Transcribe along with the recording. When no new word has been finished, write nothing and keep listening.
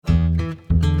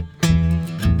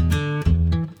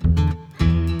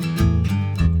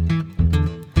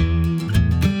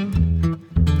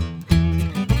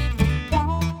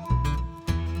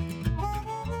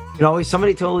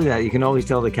Somebody told me that you can always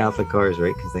tell the Catholic cars,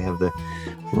 right? Because they have the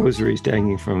rosaries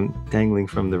dangling from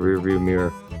the rearview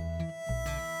mirror.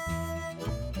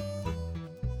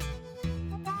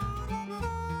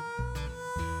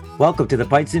 Welcome to the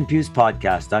Pints and Pews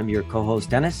podcast. I'm your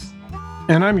co-host, Dennis.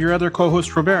 And I'm your other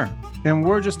co-host, Robert. And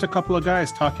we're just a couple of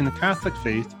guys talking the Catholic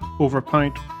faith over a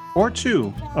pint or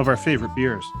two of our favorite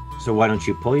beers. So why don't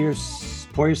you pour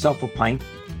yourself a pint,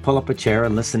 pull up a chair,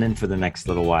 and listen in for the next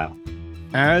little while.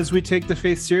 As we take the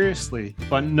faith seriously,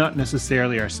 but not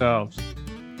necessarily ourselves.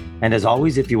 And as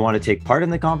always, if you want to take part in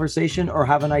the conversation or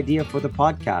have an idea for the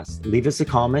podcast, leave us a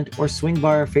comment or swing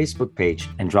by our Facebook page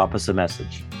and drop us a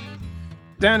message.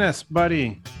 Dennis,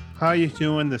 buddy, how you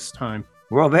doing this time?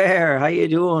 Robert, how you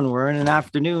doing? We're in an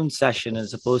afternoon session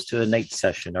as opposed to a night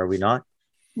session, are we not?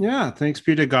 Yeah, thanks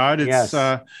be to God. It's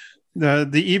yes.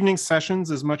 The evening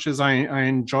sessions, as much as I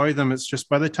enjoy them, it's just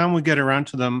by the time we get around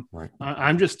to them, Right.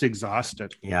 I'm just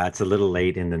exhausted. Yeah, it's a little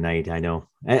late in the night, I know.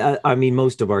 I mean,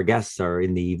 most of our guests are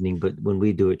in the evening, but when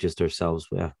we do it just ourselves,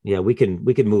 we can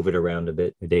move it around a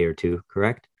bit, a day or two,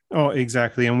 correct? Oh,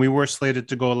 exactly. And we were slated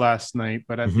to go last night,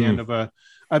 but at the end of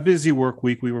a busy work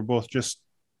week, we were both just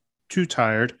too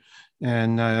tired.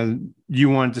 And you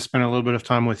wanted to spend a little bit of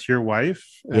time with your wife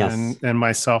and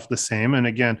myself the same. And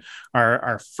again,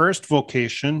 our first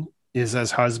vocation is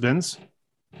as husbands.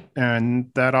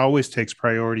 And that always takes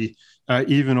priority,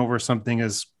 even over something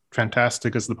as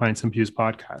fantastic as the Pints and Pews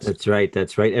podcast. That's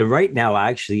right. And right now,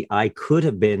 actually, I could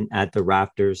have been at the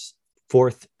Raptors'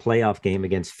 fourth playoff game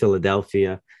against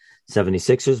Philadelphia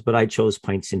 76ers, but I chose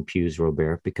Pints and Pews,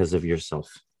 Robert, because of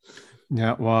yourself.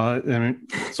 Yeah, well, I mean,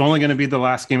 it's only going to be the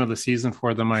last game of the season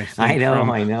for them, I think.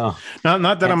 I know.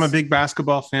 Not that I'm a big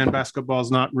basketball fan. Basketball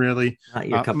is not really... Not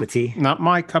your cup of tea? Not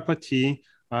my cup of tea.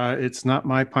 It's not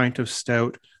my pint of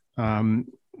stout. No.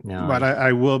 But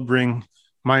I will bring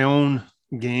my own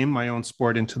game, my own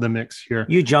sport into the mix here.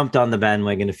 You jumped on the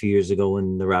bandwagon a few years ago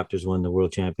when the Raptors won the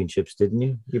World Championships, didn't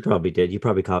you? You probably did. You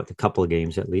probably caught a couple of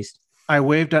games at least. I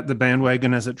waved at the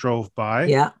bandwagon as it drove by.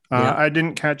 Yeah. I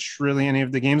didn't catch really any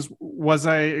of the games. Was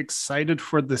I excited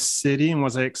for the city and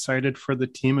was I excited for the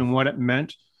team and what it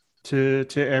meant to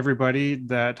everybody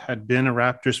that had been a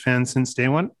Raptors fan since day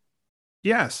one?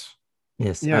 Yes,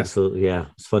 absolutely. Yeah,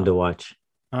 it's fun to watch.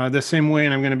 The same way,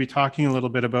 and I'm going to be talking a little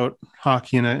bit about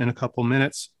hockey in a couple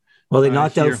minutes. Well, they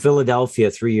knocked out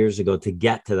Philadelphia 3 years ago to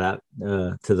get to that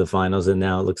to the finals, and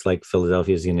now it looks like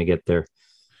Philadelphia is going to get their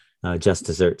just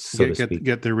desserts, so to speak.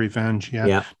 Get their revenge.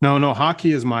 Yeah. No,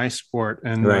 hockey is my sport,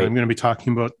 and I'm going to be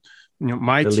talking about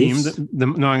my team.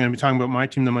 I'm going to be talking about my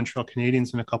team, the Montreal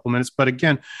Canadiens, in a couple minutes. But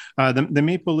again, the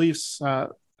Maple Leafs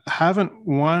haven't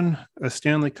won a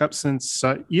Stanley Cup since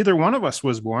either one of us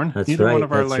was born. One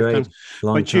of our lifetimes.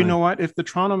 But you know what? If the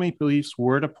Toronto Maple Leafs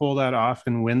were to pull that off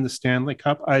and win the Stanley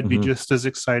Cup, I'd be just as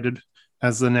excited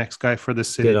as the next guy for the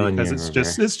city, because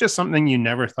it's just something you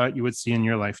never thought you would see in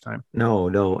your lifetime.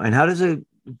 No. And how does a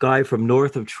guy from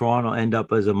north of Toronto end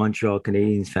up as a Montreal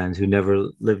Canadiens fan who never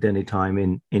lived any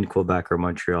time in Quebec or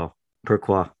Montreal?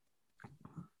 Pourquoi?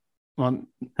 Well,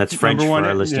 that's French for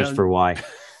our listeners for why.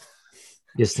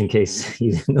 Just in case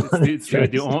you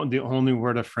didn't know. The only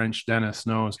word of French Dennis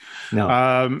knows. No,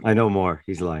 I know more.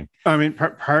 He's lying. I mean,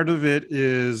 part of it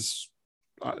is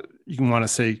you can want to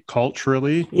say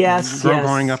culturally. Yes.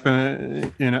 Growing up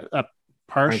in a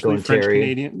partially French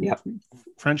Canadian,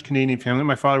 French Canadian family.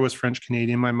 My father was French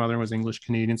Canadian. My mother was English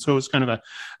Canadian. So it's kind of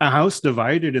a house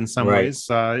divided in some ways,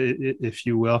 if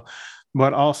you will.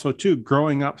 But also, too,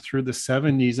 growing up through the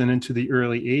 70s and into the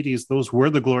early 80s, those were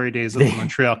the glory days of the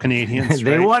Montreal Canadiens.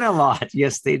 They won a lot.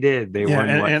 Yes, they did. They won,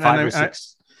 5 or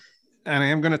 6? And I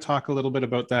am going to talk a little bit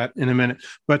about that in a minute.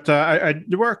 But there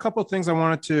were a couple of things I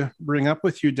wanted to bring up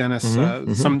with you, Dennis.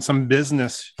 Some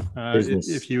business.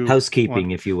 If you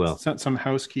housekeeping, if you will. Some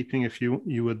housekeeping, if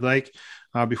you would like,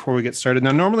 before we get started.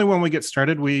 Now, normally when we get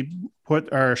started, we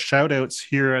put our shout outs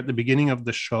here at the beginning of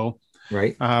the show.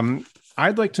 Right.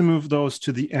 I'd like to move those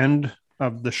to the end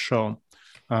of the show,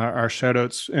 our shout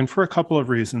outs, and for a couple of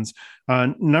reasons.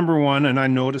 Number one, and I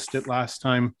noticed it last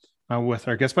time with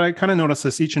our guests, but I kind of notice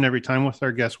this each and every time with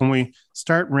our guests. When we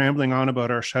start rambling on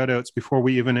about our shout outs before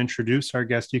we even introduce our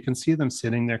guest, you can see them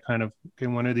sitting there kind of, okay,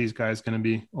 when are these guys going to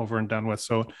be over and done with?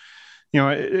 So,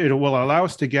 it will allow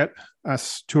us to get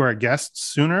us to our guests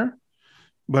sooner,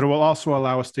 but it will also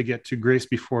allow us to get to Grace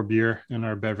Before Beer and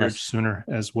our beverage sooner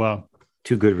as well.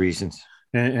 2 good reasons.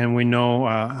 And we know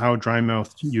how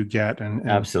dry-mouthed you get and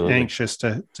absolutely anxious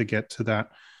to get to that.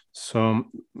 So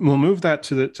we'll move that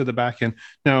to the back end.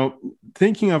 Now,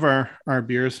 thinking of our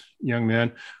beers, young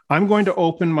man, I'm going to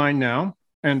open mine now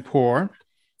and pour.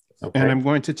 Okay. And I'm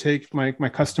going to take my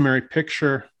customary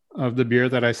picture of the beer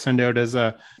that I send out as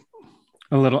a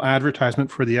little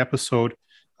advertisement for the episode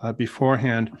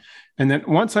beforehand. And then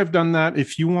once I've done that,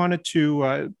 if you wanted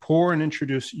to pour and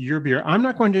introduce your beer, I'm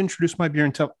not going to introduce my beer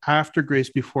until after Grace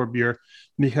Before Beer,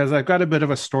 because I've got a bit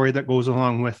of a story that goes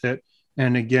along with it.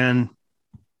 And again,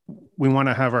 we want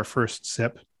to have our first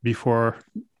sip before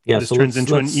this turns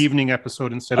into an evening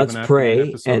episode instead of an afternoon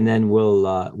episode. And then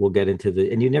we'll get into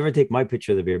the. And you never take my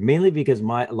picture of the beer, mainly because a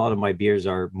lot of my beers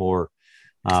are more,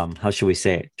 how should we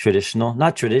say it? Traditional,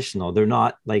 not traditional. They're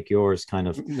not like yours, kind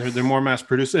of. They're more mass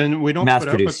produced, and we don't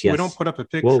we don't put up a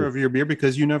picture of your beer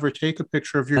because you never take a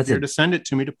picture of your beer to send it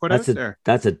to me to put out there.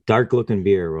 That's a dark looking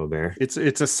beer, Robert. It's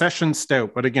a session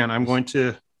stout, but again, I'm going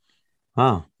to.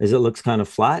 Wow, it looks kind of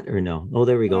flat or no? Oh,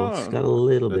 there we go. It's got a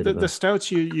little bit. The stouts,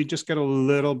 you just get a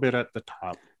little bit at the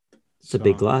top. It's a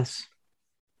big glass.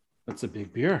 That's a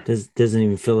big beer. Doesn't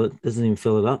even fill it. Doesn't even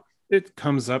fill it up. It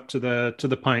comes up to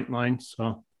the pint line,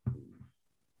 so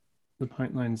the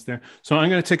pint line's there. So I'm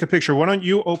going to take a picture. Why don't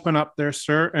you open up there,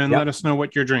 sir, and let us know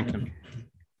what you're drinking?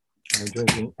 I'm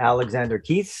drinking Alexander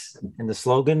Keith's, and the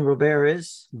slogan, Robert,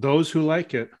 is "Those who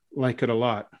like it a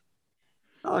lot."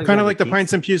 Kind of like the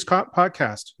Pints and Pews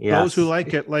podcast. Yes. Those who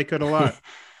like it a lot.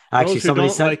 Actually, those who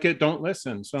don't like it don't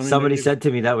listen. So somebody said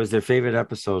to me that was their favorite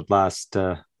episode last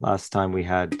time we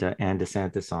had Ann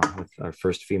DeSantis on with our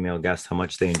first female guest. How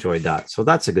much they enjoyed that. So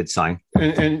that's a good sign.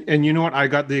 And you know what? I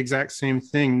got the exact same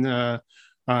thing. It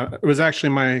was actually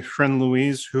my friend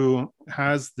Louise who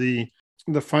has the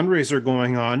fundraiser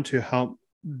going on to help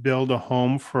build a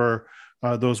home for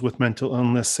those with mental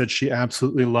illness. Said she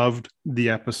absolutely loved the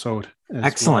episode.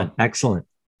 Excellent.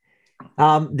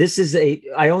 This is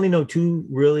I only know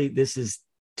this is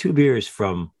two beers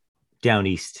from down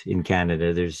east in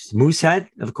Canada. There's Moosehead,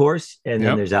 of course, and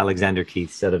then there's Alexander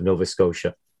Keith's out of Nova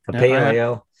Scotia, a pale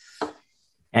ale.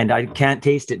 And I can't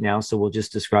taste it now, so we'll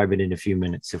just describe it in a few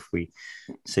minutes if we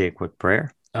say a quick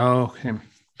prayer. Okay.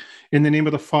 In the name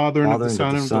of the Father, and of the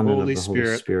Son, and of the Holy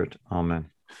Spirit. Amen.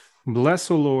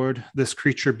 Bless, O Lord, this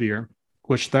creature beer,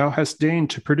 which thou hast deigned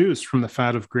to produce from the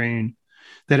fat of grain,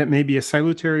 that it may be a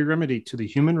salutary remedy to the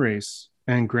human race,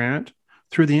 and grant,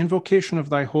 through the invocation of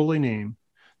thy holy name,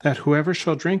 that whoever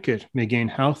shall drink it may gain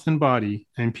health in body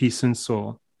and peace in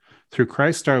soul. Through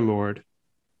Christ our Lord.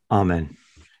 Amen.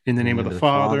 In the name of the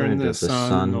Father, and the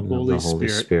Son, and the Holy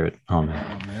Spirit.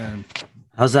 Amen. Amen.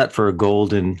 How's that for a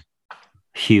golden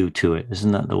hue to it?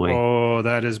 Isn't that the way? Oh,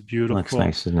 that is beautiful. Looks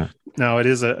nice, isn't it? Now, it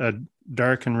is a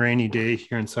dark and rainy day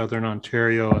here in Southern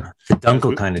Ontario. It's a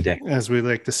dunkel kind of day. As we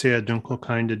like to say, a dunkel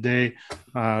kind of day.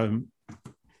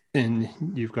 And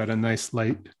you've got a nice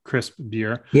light, crisp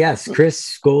beer. Yes,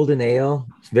 crisp golden ale.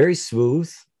 It's very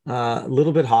smooth. A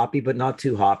little bit hoppy, but not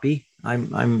too hoppy.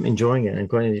 I'm enjoying it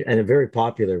and a very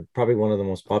popular, probably one of the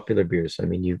most popular beers. I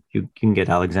mean, you can get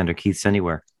Alexander Keith's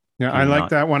anywhere. Yeah, I like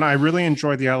that one. I really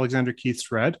enjoy the Alexander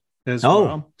Keith's Red as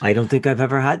well. I don't think I've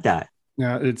ever had that.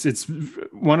 Yeah, it's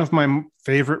one of my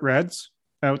favorite reds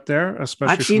out there,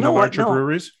 especially from the larger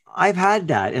breweries. I've had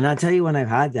that, and I'll tell you when I've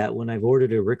had that, when I've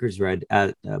ordered a Rickards Red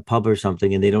at a pub or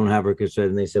something, and they don't have Rickards Red,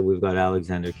 and they said we've got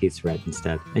Alexander Keith's Red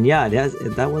instead. And yeah,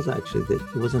 that was actually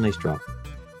it was a nice drop.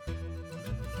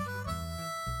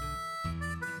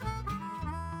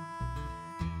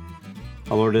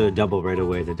 I'll order the double right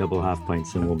away, the double half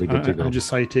pints, and we'll be good to go. I just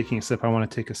saw you taking a sip. I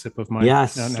want to take a sip of mine.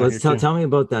 Yes, let's tell me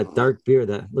about that dark beer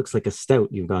that looks like a stout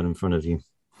you've got in front of you.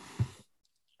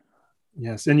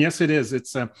 Yes, and yes, it is.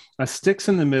 It's a Sticks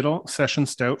in the Middle session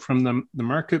stout from the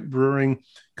Market Brewing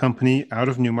Company out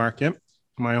of Newmarket,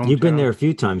 my own. You've been there a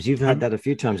few times. You've had that a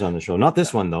few times on the show. Not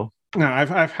this one though. No,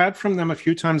 I've had from them a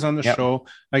few times on the show.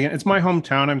 Again, it's my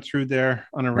hometown. I'm through there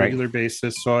on a regular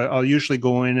basis, so I'll usually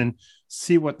go in and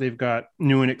see what they've got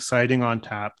new and exciting on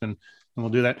tap, and we'll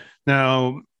do that.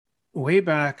 Now, way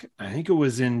back, I think it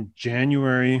was in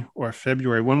January or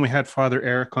February when we had Father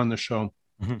Eric on the show.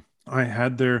 Mm-hmm. I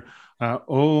had their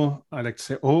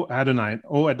Adonis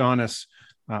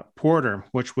porter,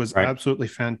 which was absolutely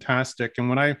fantastic. And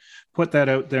when I put that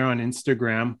out there on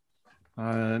Instagram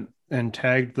and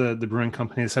tagged the brewing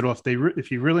company, I said, well, if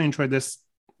you really enjoyed this,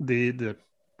 the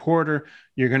porter,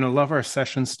 you're going to love our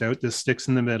session stout. This Sticks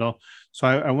in the Middle. So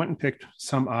I went and picked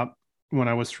some up when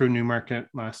I was through Newmarket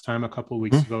last time a couple of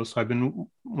weeks ago. So I've been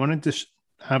wanting to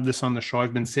have this on the show.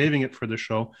 I've been saving it for the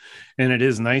show, and it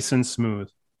is nice and smooth.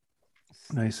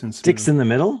 Nice and smooth. Sticks in the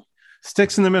Middle?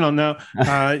 Sticks in the Middle. Now,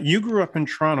 you grew up in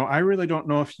Toronto. I really don't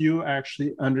know if you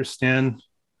actually understand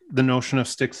the notion of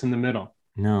sticks in the middle.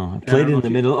 No, I played in the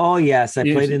middle. Oh, yes. I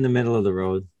played in the middle of the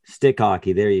road. Stick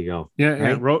hockey. There you go.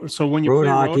 Yeah. Right? Yeah. So when you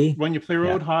play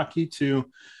road hockey to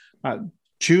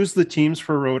choose the teams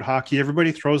for road hockey.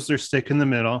 Everybody throws their stick in the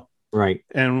middle. Right.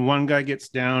 And one guy gets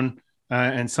down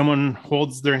and someone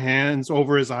holds their hands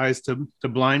over his eyes to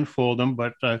blindfold him.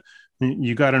 But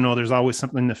you got to know there's always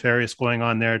something nefarious going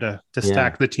on there to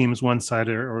stack the teams one side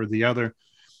or the other.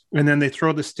 And then they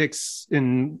throw the sticks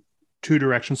in two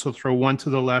directions. So throw one to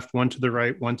the left, one to the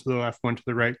right, one to the left, one to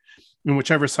the right. And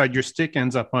whichever side your stick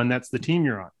ends up on, that's the team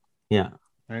you're on. Yeah.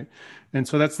 Right. And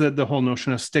so that's the whole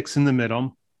notion of sticks in the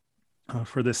middle.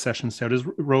 For this session stout is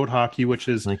road hockey, which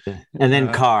is like that. And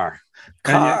then car.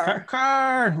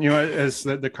 You know, as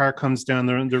the car comes down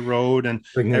the road and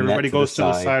everybody goes to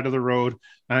the side of the road,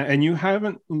 and you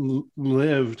haven't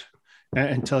lived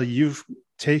until you've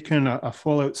taken a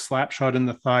full out slap shot in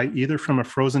the thigh, either from a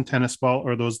frozen tennis ball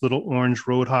or those little orange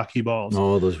road hockey balls.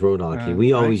 Oh, those road hockey.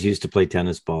 We always used to play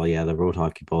tennis ball. Yeah, the road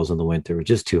hockey balls in the winter were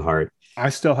just too hard. I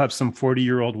still have some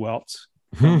 40-year-old welts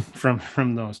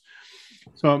from those.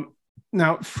 So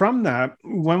now, from that,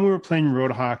 when we were playing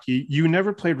road hockey, you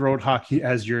never played road hockey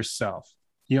as yourself.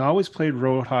 You always played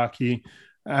road hockey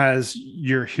as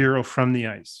your hero from the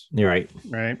ice. You're right.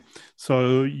 Right.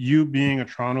 So you being a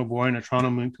Toronto boy and a Toronto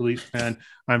Maple Leafs fan,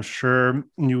 I'm sure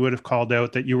you would have called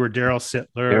out that you were Daryl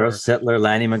Sittler.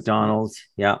 Lanny McDonald.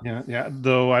 Yeah. Yeah.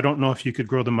 Though I don't know if you could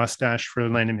grow the mustache for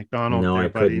Lanny McDonald. No, I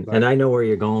couldn't. And I know where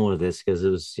you're going with this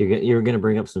because you're going to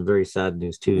bring up some very sad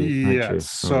news too. Yeah.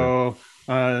 So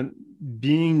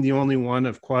being the only one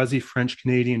of quasi-French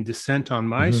Canadian descent on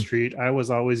my street, I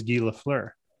was always Guy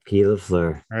Lafleur. Guy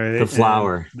Lafleur, right? The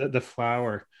flower. The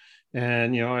flower.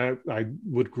 And, you know, I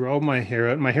would grow my hair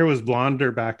out. My hair was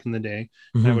blonder back in the day.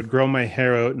 I would grow my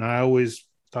hair out, and I always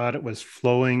thought it was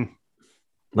flowing.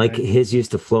 Like his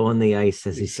used to flow on the ice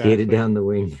as he skated down the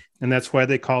wing. And that's why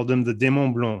they called him the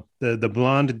Démon Blond, the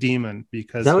blonde demon.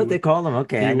 Because is that what they call him?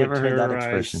 Okay, I never heard that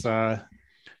expression.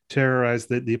 Terrorized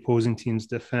the opposing team's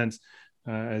defense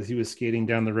as he was skating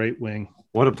down the right wing.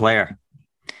 What a player.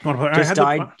 Just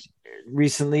died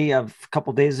recently, a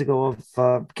couple days ago,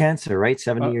 of cancer, right?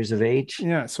 70 years of age.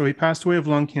 Yeah, so he passed away of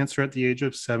lung cancer at the age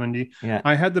of 70. Yeah.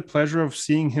 I had the pleasure of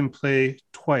seeing him play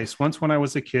twice. Once when I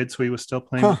was a kid, so he was still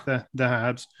playing with the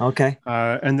Habs. Okay.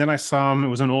 And then I saw him. It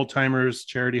was an old timers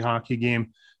charity hockey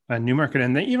game at Newmarket.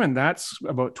 And even that's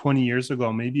about 20 years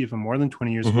ago, maybe even more than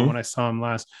 20 years ago when I saw him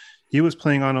last. He was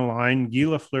playing on a line: Guy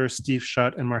Lafleur, Steve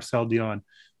Shutt, and Marcel Dion.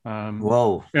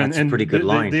 Whoa, that's a pretty good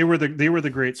line. They were the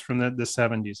greats from the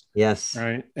 70s. Yes.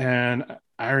 Right. And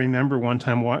I remember one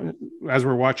time as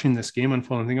we're watching this game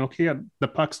unfold, I'm thinking, okay, the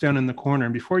puck's down in the corner.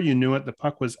 And before you knew it, the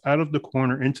puck was out of the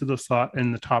corner into the slot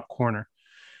in the top corner.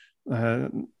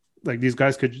 Like these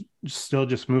guys could still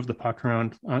just move the puck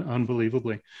around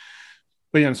unbelievably.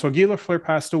 But yeah, so Guy Lafleur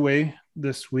passed away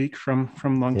this week from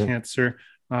lung cancer.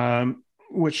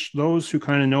 Which those who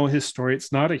kind of know his story,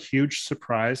 it's not a huge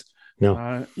surprise.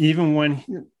 No. Even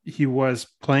when he was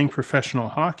playing professional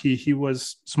hockey, he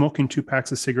was smoking 2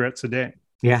 packs of cigarettes a day.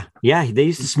 Yeah. They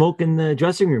used to smoke in the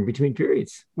dressing room between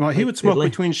periods. Well, he would smoke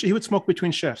between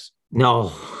shifts.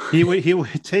 No, he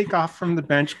would take off from the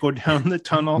bench, go down the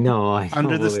tunnel,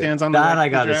 under the stands on that. I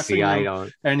gotta see. I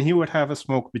don't. And he would have a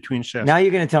smoke between shifts. Now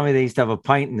you're going to tell me they used to have a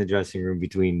pint in the dressing room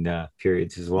between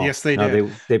periods as well. Yes, they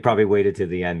did. They probably waited to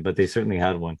the end, but they certainly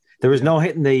had one. There was no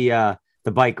hitting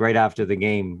the bike right after the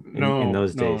game in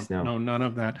those days. No, none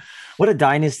of that. What a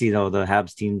dynasty, though, the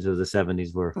Habs teams of the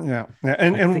 70s were. Yeah.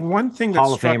 And one thing that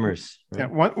Hall of Famers. Right?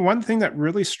 Yeah. One thing that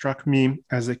really struck me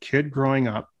as a kid growing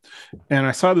up, and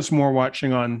I saw this more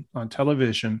watching on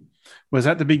television, was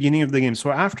at the beginning of the game.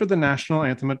 So after the national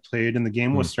anthem had played and the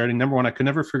game was starting, number one, I could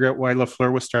never figure out why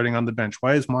Lafleur was starting on the bench.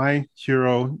 Why is my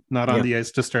hero not on the ice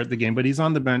to start the game? But he's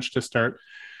on the bench to start.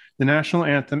 The national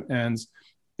anthem ends,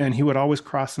 and he would always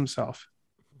cross himself.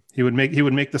 He would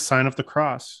make the sign of the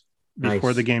cross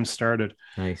before the game started.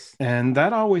 Nice. And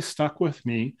that always stuck with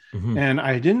me. And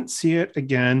I didn't see it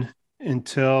again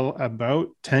until about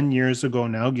 10 years ago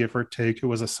now, give or take. It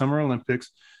was a Summer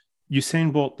Olympics.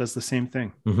 Usain Bolt does the same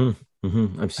thing.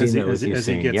 I've seen that as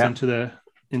he gets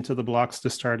into the blocks to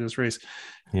start his race.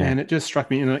 And it just struck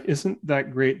me, isn't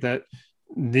that great that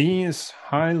these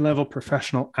high-level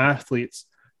professional athletes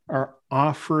are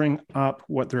offering up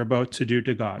what they're about to do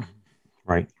to God.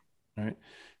 Right.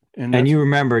 And you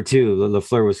remember too,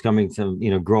 Lafleur was coming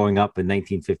to, growing up in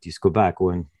 1950s Quebec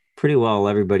when pretty well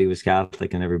everybody was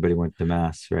Catholic and everybody went to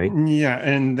mass, right? Yeah.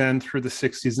 And then through the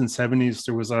 60s and 70s,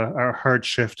 there was a hard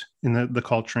shift in the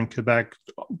culture in Quebec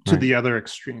to the other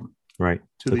extreme. Right.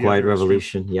 To the Quiet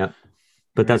Revolution. Extreme. Yeah.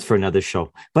 But that's for another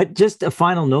show. But just a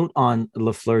final note on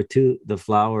Lafleur too, the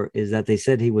flower, is that they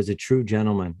said he was a true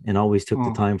gentleman and always took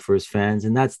the time for his fans.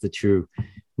 And that's the true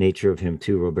nature of him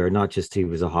too, Robert. Not just he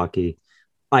was a hockey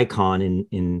icon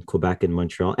in Quebec and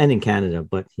Montreal and in Canada,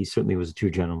 but he certainly was a true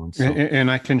gentleman. So.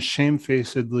 And I can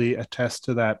shamefacedly attest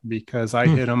to that because I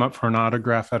hit him up for an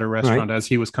autograph at a restaurant as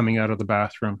he was coming out of the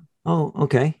bathroom. Oh,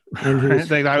 okay. And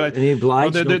he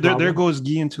obliged. There goes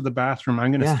Guy into the bathroom.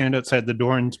 I'm going to stand outside the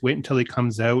door and wait until he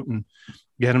comes out and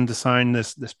get him to sign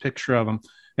this picture of him.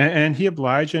 And he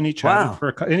obliged, and he chatted for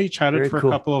a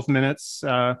couple of minutes.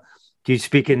 Do you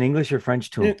speak in English or French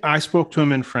to him? I spoke to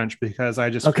him in French because I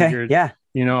just figured,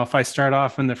 if I start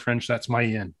off in the French, that's my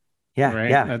in. Yeah, right.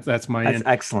 Yeah, that's my in.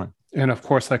 Excellent. And of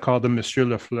course, I called him Monsieur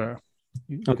Lafleur.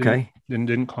 Okay.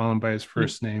 Didn't call him by his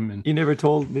first name. And you never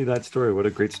told me that story. What a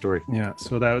great story. Yeah.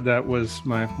 So that was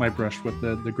my brush with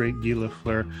the great Guy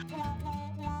Lafleur.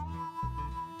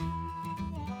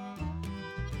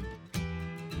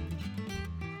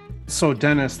 So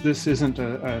Dennis, this isn't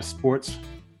a sports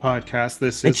podcast.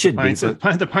 This is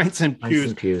the Pints and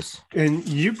Pews. And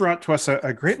you brought to us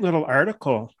a great little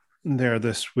article there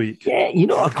this week. Yeah,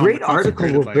 a great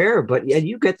article will bear, but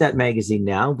you get that magazine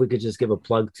now. We could just give a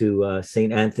plug to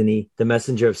St. Anthony, the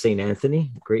Messenger of St.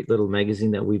 Anthony, great little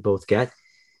magazine that we both get.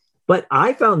 But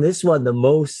I found this one the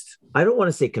most, I don't want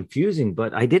to say confusing,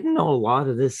 but I didn't know a lot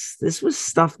of this. This was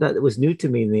stuff that was new to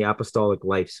me in the apostolic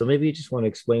life. So maybe you just want to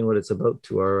explain what it's about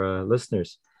to our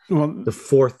listeners. Well, the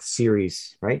 4th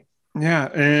series, right? Yeah.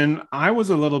 And I was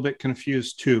a little bit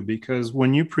confused too, because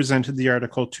when you presented the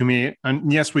article to me,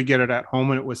 and yes, we get it at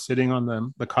home and it was sitting on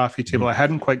the coffee table. I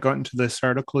hadn't quite gotten to this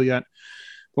article yet.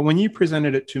 But when you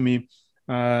presented it to me,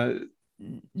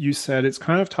 you said it's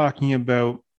kind of talking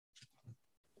about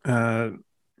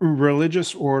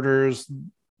religious orders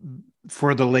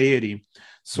for the laity.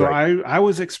 So I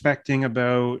was expecting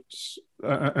about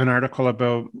an article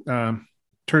about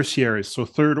tertiaries, so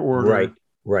third order,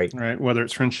 right, whether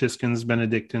it's Franciscans,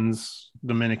 Benedictines,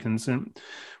 Dominicans,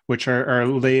 which are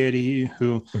laity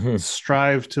who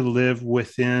strive to live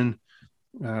within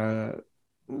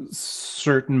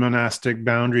certain monastic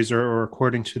boundaries or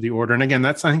according to the order. And again,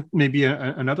 that's, I think, maybe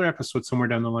another episode somewhere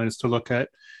down the line is to look at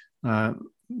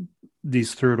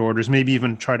these third orders, maybe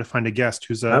even try to find a guest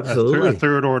who's a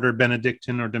third order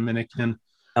Benedictine or Dominican.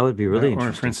 That would be really interesting.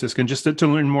 Or Franciscan, just to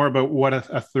learn more about what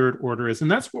a third order is. And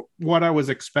that's what I was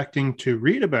expecting to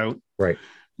read about. Right.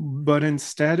 But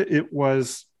instead, it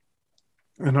was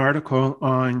an article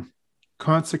on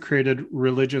consecrated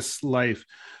religious life.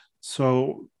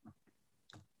 So,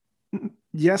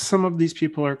 yes, some of these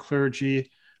people are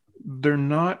clergy. They're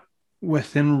not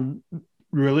within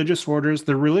religious orders.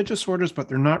 They're religious orders, but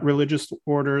they're not religious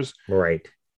orders. Right.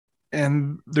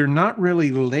 And they're not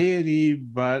really laity,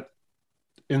 but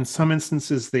in some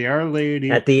instances they are laity.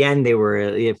 At the end, they were,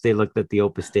 if they looked at the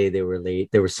Opus Dei, they were late.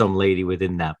 There was some laity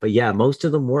within that. But yeah, most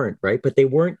of them weren't, right? But they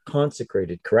weren't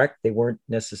consecrated, correct? They weren't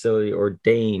necessarily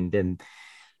ordained, and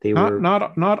they were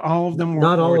not all of them were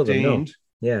not all ordained. Of them, no.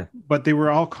 Yeah, but they were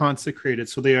all consecrated.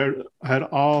 So they had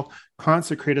all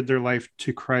consecrated their life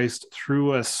to Christ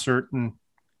through a certain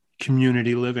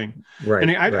community living. Right.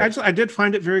 And I did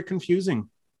find it very confusing.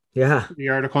 Yeah. The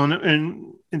article.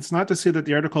 And it's not to say that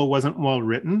the article wasn't well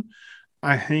written.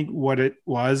 I think what it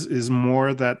was is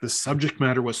more that the subject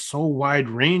matter was so wide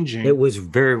ranging. It was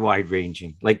very wide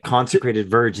ranging, like consecrated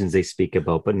virgins they speak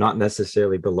about, but not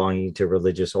necessarily belonging to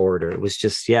religious order. It was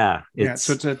just,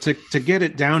 So to get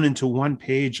it down into one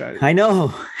page, I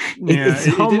know.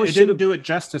 It didn't do it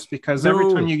justice, because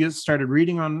every time you started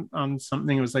reading on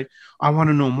something, it was like, I want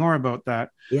to know more about that.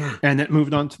 Yeah. And it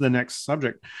moved on to the next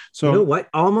subject. So you know what?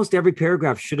 Almost every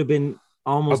paragraph should have been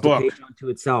almost a page unto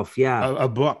itself. Yeah. A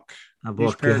book.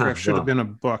 Each paragraph should have been a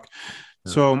book.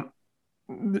 Yeah. So,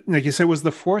 like you said, it was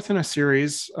the 4th in a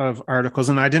series of articles,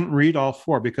 and I didn't read all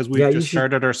 4 because we just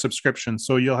started our subscription.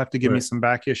 So you'll have to give me some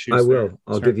back issues. I will.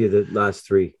 I'll give you the last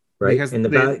 3. Right. Because in the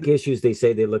back issues, they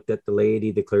say they looked at the laity,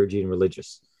 the clergy, and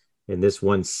religious. And this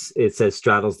one, it says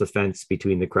straddles the fence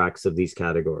between the cracks of these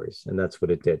categories, and that's what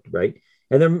it did. Right.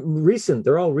 And they're recent.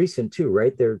 They're all recent too,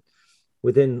 right? They're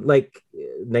within like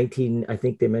 19. I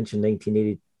think they mentioned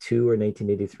 1982 or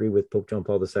 1983 with Pope John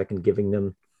Paul II giving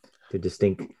them the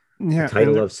distinct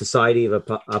title of Society of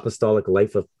Apostolic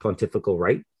Life of Pontifical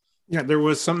Right. Yeah, there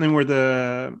was something where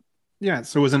so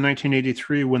it was in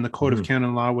 1983 when the Code of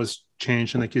Canon Law was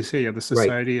changed, and like you say, the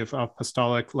Society of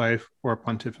Apostolic Life or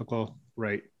Pontifical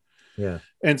Right. Yeah.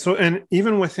 And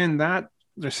even within that,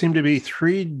 there seemed to be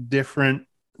 3 different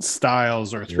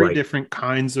styles or 3 different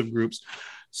kinds of groups.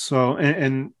 So,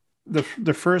 and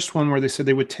the first one where they said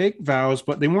they would take vows,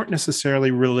 but they weren't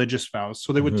necessarily religious vows.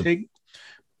 So they would take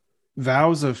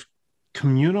vows of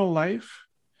communal life,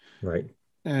 right,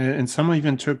 and some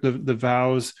even took the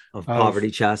vows of poverty,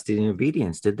 chastity, and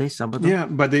obedience. Did they? Some of them? Yeah,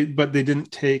 but they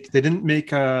didn't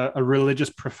make a religious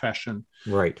profession.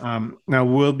 Right. Now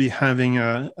we'll be having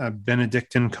a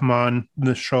Benedictine come on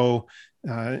the show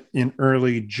in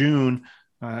early June.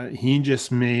 He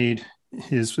just made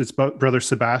his brother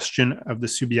Sebastian of the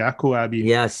Subiaco Abbey.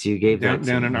 Yes, you gave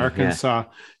down in Arkansas,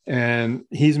 and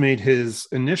he's made his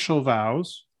initial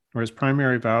vows, or his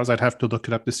primary vows. I'd have to look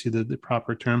it up to see the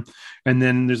proper term. And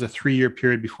then there's a 3-year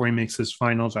period before he makes his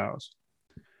final vows.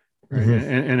 Right?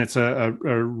 And it's a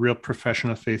real profession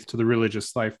of faith to the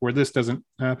religious life, where this doesn't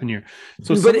happen here.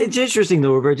 So, but it's interesting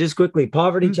though, Robert, just quickly,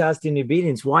 poverty, chastity, and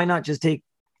obedience. Why not just take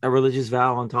a religious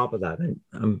vow on top of that?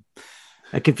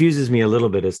 That confuses me a little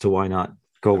bit as to why not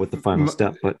go with the final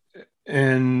step.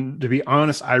 And to be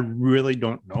honest, I really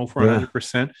don't know for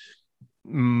 100%.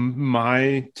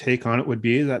 My take on it would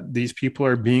be that these people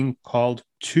are being called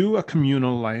to a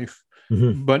communal life,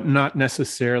 but not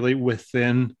necessarily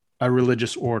within a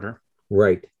religious order.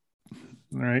 Right.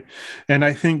 And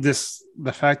I think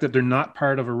the fact that they're not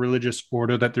part of a religious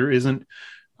order, that there isn't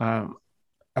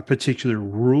a particular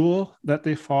rule that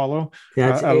they follow,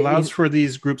 allows for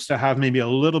these groups to have maybe a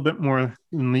little bit more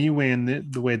leeway in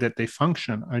the way that they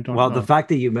function. I don't know. Well, the fact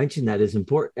that you mentioned that is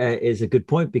important, is a good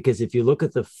point, because if you look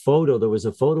at the photo, there was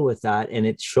a photo with that, and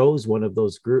it shows one of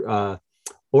those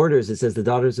orders. It says the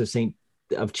Daughters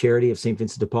of Charity of St.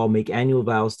 Vincent de Paul make annual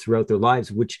vows throughout their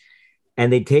lives,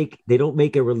 and they don't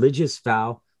make a religious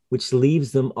vow, which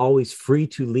leaves them always free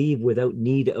to leave without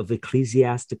need of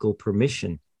ecclesiastical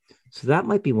permission. So that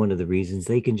might be one of the reasons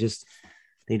they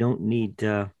don't need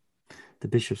the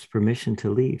bishop's permission to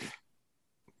leave.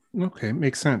 Okay,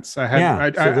 makes sense. I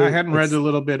hadn't read a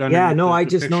little bit. I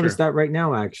just noticed that right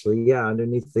now, actually. Yeah,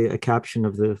 underneath a caption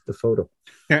of the photo.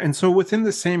 Yeah, and so within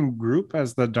the same group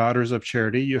as the Daughters of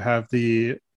Charity, you have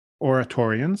the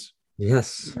Oratorians.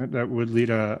 Yes, that would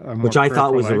lead a more which I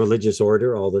thought was a religious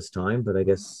order all this time, but I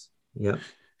guess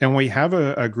And we have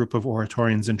a group of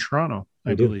Oratorians in Toronto,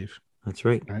 I believe. That's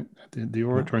right. The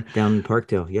Oratory down in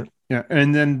Parkdale. Yep. Yeah,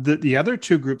 and then the other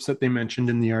two groups that they mentioned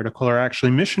in the article are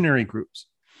actually missionary groups.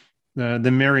 The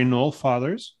Mary Knoll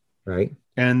Fathers, right,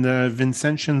 and the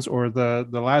Vincentians, or the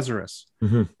Lazarus,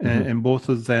 and both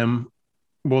of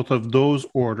those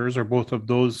orders, or both of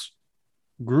those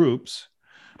groups,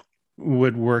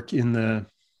 would work in the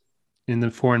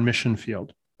foreign mission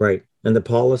field. Right, and the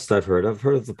Paulists I've heard of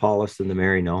the Paulists and the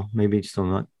Mary Knoll. Maybe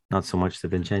still not so much the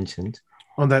Vincentians.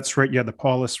 Oh, that's right. Yeah, the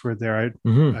Paulists were there.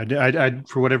 I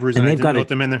for whatever reason, I didn't note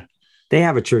them in there. They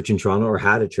have a church in Toronto, or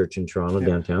had a church in Toronto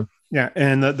downtown. Yeah,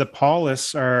 and the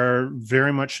Paulists are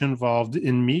very much involved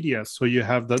in media. So you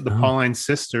have the Pauline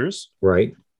Sisters,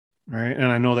 right, and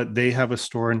I know that they have a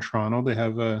store in Toronto. They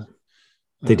have a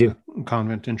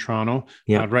convent in Toronto,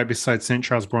 right beside St.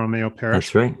 Charles Borromeo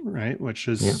Parish. That's right, which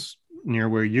is near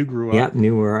where you grew up. Yeah,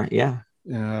 near where,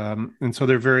 and so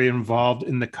they're very involved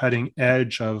in the cutting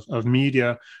edge of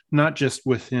media, not just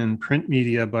within print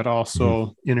media, but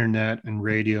also internet and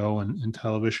radio and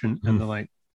television and the like.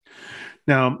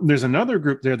 Now, there's another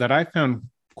group there that I found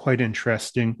quite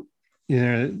interesting.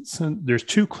 So there's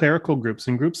two clerical groups,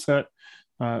 and groups that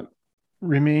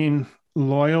remain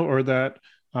loyal, or that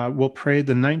will pray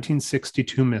the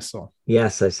 1962 Missal.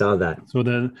 Yes, I saw that. So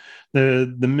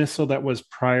the Missal that was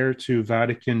prior to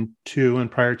Vatican II and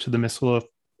prior to the Missal of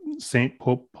Saint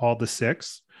Pope Paul VI.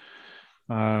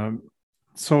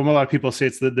 So a lot of people say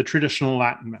it's the traditional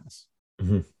Latin Mass.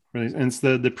 And it's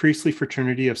the priestly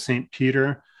fraternity of Saint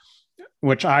Peter,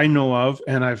 which I know of,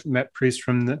 and I've met priests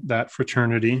from that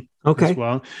fraternity as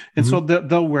well. And so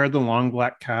they'll wear the long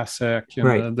black cassock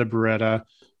and the biretta,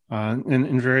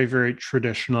 and very, very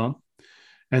traditional.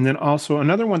 And then also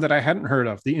another one that I hadn't heard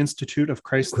of, the Institute of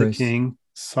Christ the King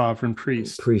Sovereign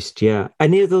Priest. Yeah.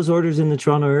 Any of those orders in the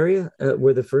Toronto area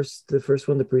were the first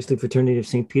one, the priestly fraternity of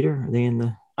St. Peter? Are they in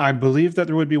the... I believe that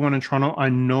there would be one in Toronto. I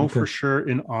know for sure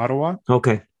in Ottawa.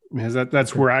 Okay. Because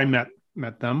that's where I met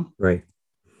them. Right.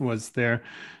 Was there.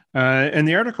 And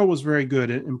the article was very good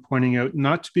in pointing out,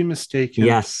 not to be mistaken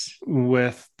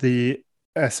with the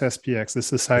SSPX, the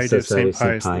Society of St.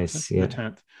 Pius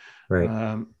X.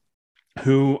 Right.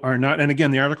 Who are not, and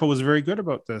again, the article was very good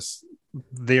about this.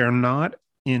 They are not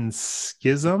in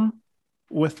schism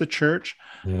with the church.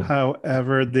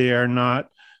 However, they are not,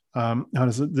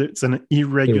 it's an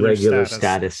irregular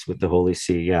status with the Holy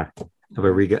See. Yeah.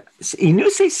 You knew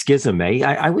to say schism, eh?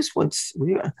 I was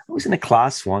in a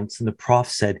class once, and the prof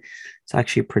said it's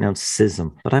actually pronounced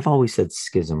schism, but I've always said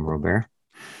schism, Robert.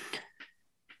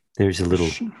 There's a little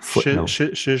footnote.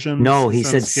 Schism. No, he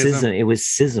said schism. It was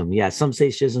schism. Yeah, some say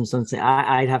schism, some say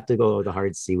I'd have to go the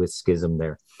hard C with schism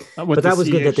there. But that was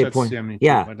good that they pointed.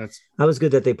 Yeah, that was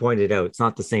good that they pointed out. It's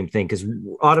not the same thing because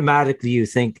automatically you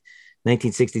think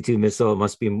 1962 missal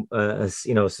must be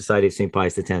Society of St.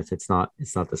 Pius X. It's not.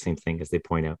 It's not the same thing as they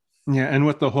point out. Yeah, and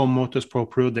with the whole motus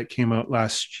proprio that came out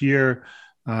last year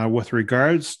with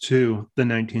regards to the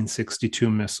 1962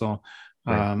 missal.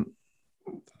 Right.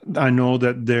 I know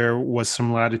that there was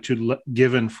some latitude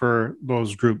given for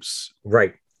those groups,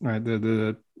 right?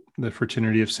 The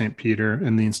Fraternity of St. Peter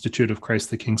and the Institute of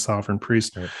Christ the King Sovereign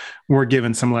Priest were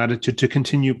given some latitude to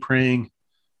continue praying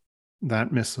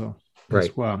that missal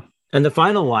as well. And the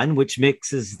final one, which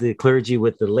mixes the clergy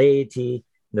with the laity,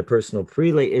 the personal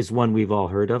prelate, is one we've all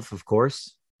heard of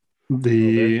course.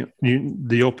 The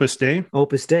Opus Dei.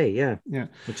 Opus Dei, yeah,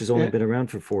 which has only been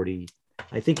around for 40.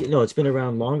 I think it's been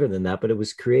around longer than that, but it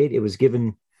was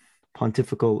given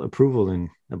pontifical approval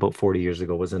in about 40 years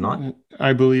ago, was it not?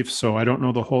 I believe so. I don't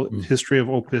know the whole history of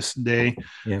Opus Dei.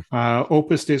 Yeah.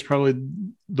 Opus Dei is probably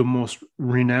the most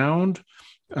renowned,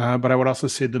 but I would also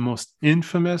say the most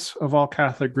infamous of all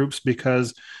Catholic groups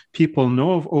because people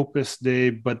know of Opus Dei,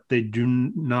 but they do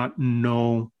not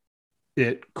know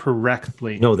it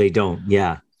correctly. No, they don't.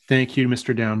 Yeah. Thank you,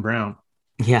 Mr. Dan Brown.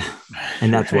 Yeah.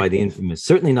 And that's why the infamous,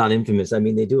 certainly not infamous. I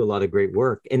mean, they do a lot of great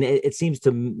work and it seems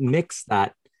to mix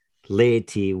that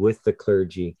laity with the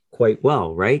clergy quite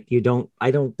well, right?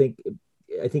 I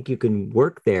think you can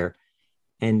work there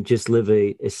and just live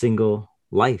a single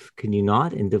life. Can you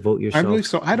not? And devote yourself I believe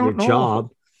so. I don't to your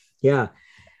job. Yeah.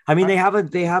 I mean, they have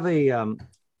a,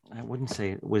 I wouldn't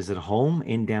say, was it a home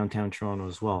in downtown Toronto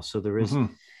as well? So there is, and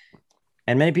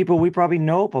many people we probably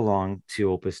know belong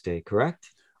to Opus Dei, correct?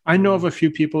 I know of a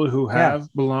few people who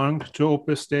have belonged to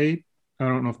Opus Dei. I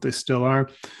don't know if they still are.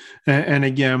 And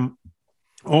again,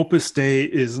 Opus Dei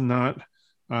is not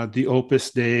the Opus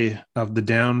Dei of the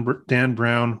Dan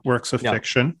Brown works of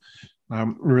fiction.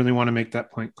 Really want to make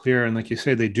that point clear. And like you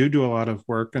say, they do a lot of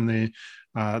work, and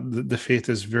the faith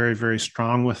is very, very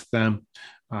strong with them.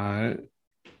 Again,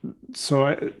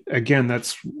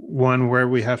 that's one where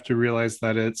we have to realize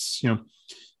that it's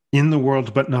in the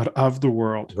world, but not of the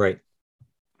world. Right.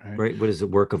 What is the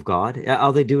work of God?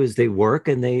 All they do is they work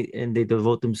and they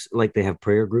devote them, like they have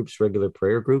prayer groups, regular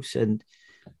prayer groups, and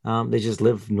they just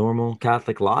live normal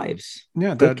Catholic lives.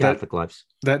 Yeah, Catholic lives.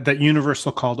 That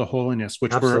universal call to holiness,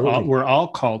 which we're all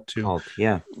called to.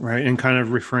 Right. And kind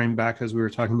of referring back as we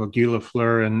were talking about Guy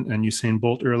Lafleur and Usain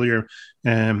Bolt earlier,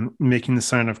 and making the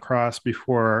sign of cross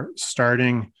before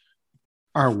starting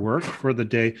our work for the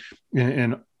day,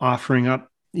 and offering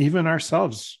up even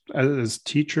ourselves as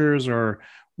teachers or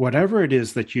whatever it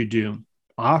is that you do,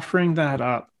 offering that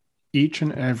up each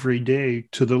and every day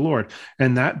to the Lord.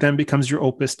 And that then becomes your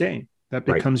Opus Dei. That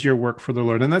becomes your work for the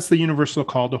Lord. And that's the universal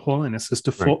call to holiness, is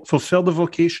to fulfill the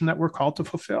vocation that we're called to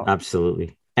fulfill.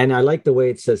 Absolutely. And I like the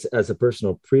way it says as a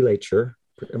personal prelature.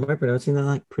 Am I pronouncing that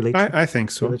like prelature? I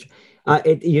think so.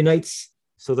 It unites.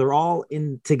 So they're all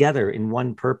together in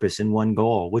one purpose, in one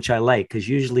goal, which I like, because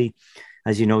usually,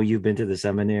 as you know, you've been to the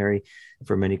seminary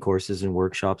for many courses and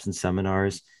workshops and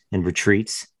seminars and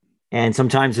retreats. And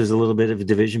sometimes there's a little bit of a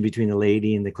division between the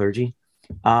laity and the clergy.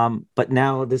 But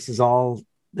now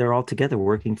they're all together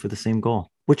working for the same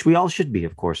goal, which we all should be,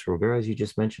 of course, Robert, as you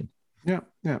just mentioned. Yeah.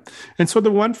 And so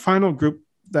the one final group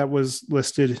that was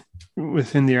listed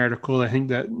within the article, I think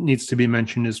that needs to be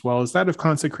mentioned as well, is that of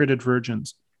consecrated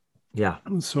virgins. Yeah.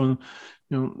 So,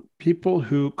 people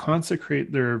who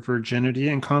consecrate their virginity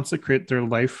and consecrate their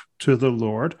life to the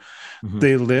Lord,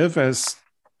 they live as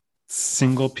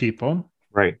single people.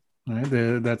 Right.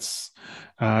 That's,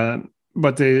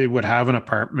 but they would have an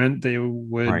apartment. They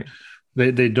would,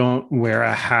 they don't wear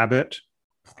a habit.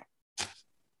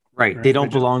 Right. They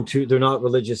don't belong to, they're not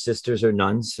religious sisters or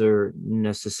nuns or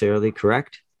necessarily,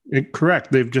 correct?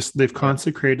 Correct. They've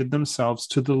consecrated themselves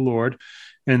to the Lord,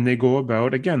 and they go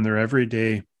about, again, their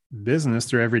everyday business,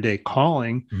 their everyday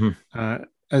calling,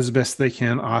 as best they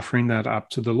can, offering that up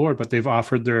to the Lord. But they've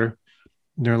offered their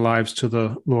lives to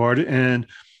the Lord, and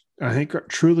I think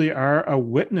truly are a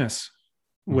witness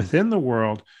within the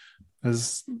world,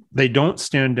 as they don't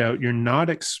stand out. You're not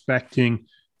expecting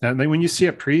that. Like when you see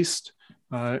a priest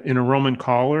in a Roman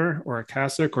collar or a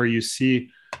cassock, or you see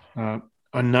a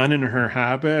nun in her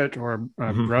habit, or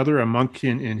a brother, a monk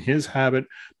in his habit,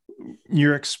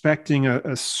 you're expecting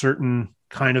a certain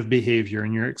kind of behavior,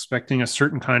 and you're expecting a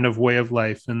certain kind of way of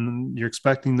life, and you're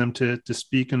expecting them to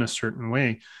speak in a certain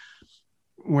way.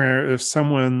 Where if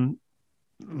someone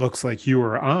looks like you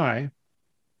or I,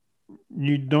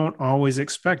 you don't always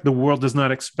expect, the world does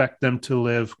not expect them to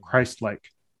live Christ-like.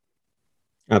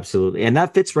 Absolutely. And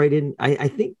that fits right in. I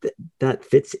think that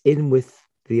fits in with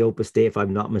the Opus Dei, if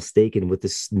I'm not mistaken, with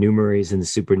the numeraries and the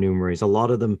supernumeraries. A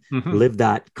lot of them live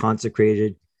that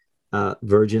consecrated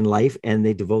virgin life, and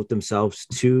they devote themselves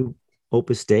to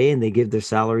Opus Dei, and they give their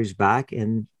salaries back,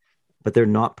 but they're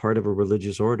not part of a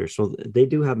religious order. So they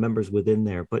do have members within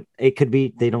there, but it could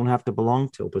be they don't have to belong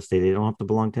to Opus Dei. They don't have to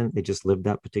belong to it. They just live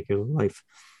that particular life.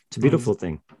 It's a beautiful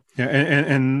thing. Yeah,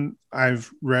 and I've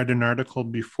read an article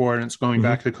before, and it's going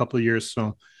back a couple of years,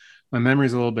 so my memory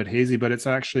is a little bit hazy, but it's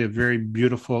actually a very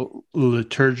beautiful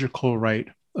liturgical rite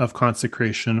of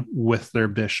consecration with their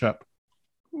bishop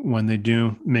when they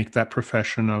do make that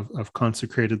profession of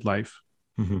consecrated life.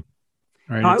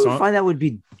 Right, I would find that would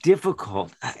be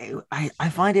difficult. I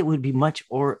find it would be much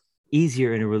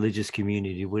easier in a religious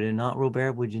community, would it not,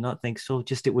 Robert? Would you not think so?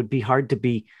 Just it would be hard to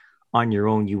be on your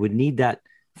own. You would need that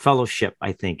fellowship.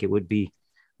 I think it would be, at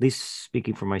least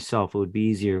speaking for myself, it would be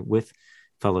easier with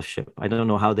fellowship. I don't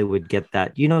know how they would get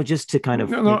that, just to kind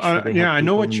of I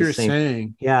know what you're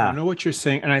saying. Yeah, I know what you're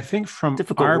saying, and I think from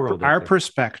our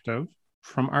perspective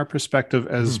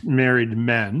as married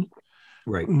men,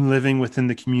 right, living within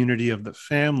the community of the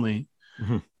family,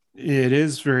 it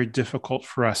is very difficult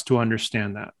for us to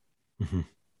understand that.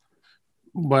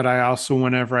 But I also,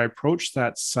 whenever I approach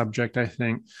that subject, I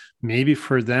think maybe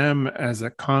for them as a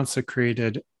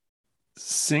consecrated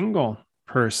single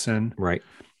person, right,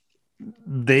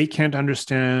 they can't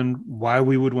understand why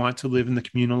we would want to live in the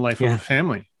communal life of a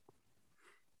family.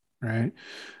 Right.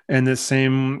 And the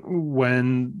same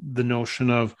when the notion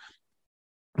of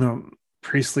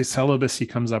priestly celibacy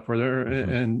comes up,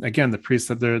 and again, the priests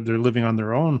that they're living on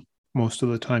their own most of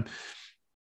the time.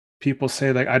 People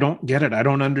say, like, I don't get it. I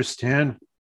don't understand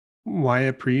why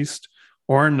a priest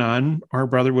or a nun or a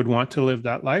brother would want to live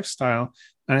that lifestyle.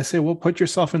 And I say, well, put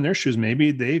yourself in their shoes.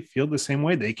 Maybe they feel the same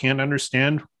way. They can't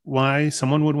understand why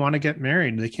someone would want to get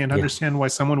married. They can't understand why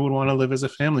someone would want to live as a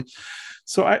family.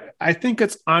 So I think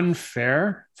it's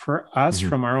unfair for us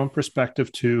from our own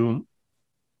perspective to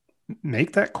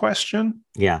make that question.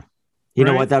 Yeah. You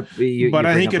know what? I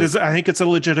think it is. I think it's a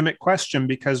legitimate question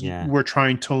because we're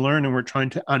trying to learn and we're trying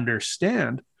to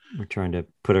understand. We're trying to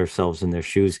put ourselves in their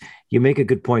shoes. You make a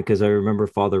good point, because I remember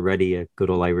Father Reddy, a good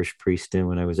old Irish priest, and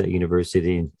when I was at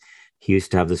university, and he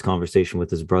used to have this conversation with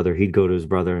his brother. He'd go to his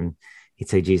brother and he'd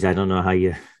say, "Geez, I don't know how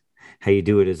you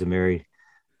do it as a married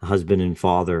husband and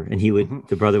father." And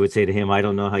the brother would say to him, "I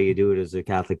don't know how you do it as a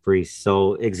Catholic priest."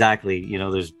 So exactly,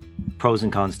 there's pros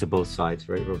and cons to both sides,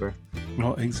 right, Robert?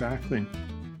 Well, exactly.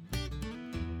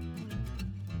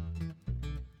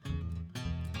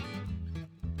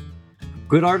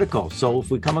 Good article. So if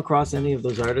we come across any of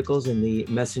those articles in the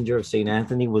Messenger of St.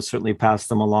 Anthony, we'll certainly pass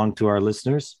them along to our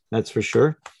listeners. That's for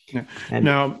sure. Yeah.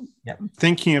 And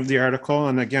thinking of the article,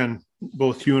 and again,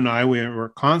 both you and I, we're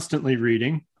constantly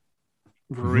reading,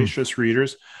 voracious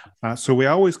readers. So we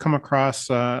always come across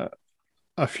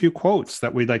a few quotes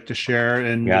that we'd like to share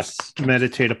and just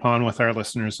meditate upon with our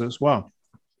listeners as well.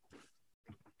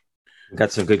 We've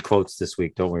got some good quotes this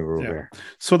week, don't we, Robert? Yeah.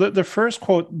 So the first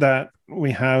quote that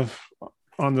we have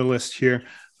on the list here,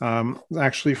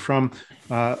 actually from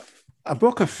a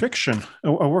book of fiction,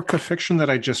 a work of fiction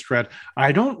that I just read.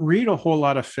 I don't read a whole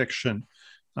lot of fiction.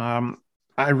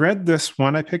 I read this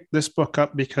one. I picked this book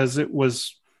up because it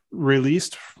was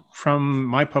released from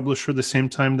my publisher the same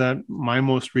time that my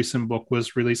most recent book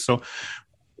was released. So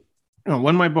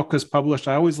when my book is published,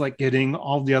 I always like getting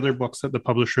all the other books that the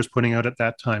publisher is putting out at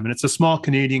that time. And it's a small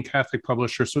Canadian Catholic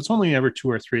publisher, so it's only ever 2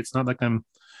 or 3. It's not like I'm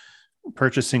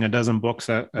purchasing a dozen books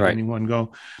at any one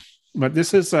go. But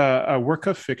this is a work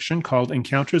of fiction called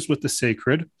Encounters with the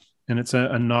Sacred. And it's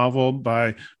a novel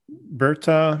by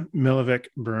Berta Milovic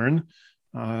Byrne.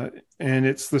 And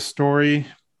it's the story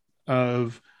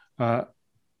of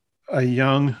a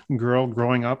young girl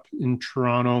growing up in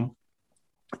Toronto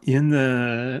in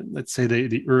the, let's say,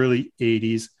 the early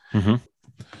 80s.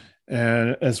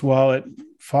 And as well, it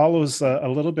follows a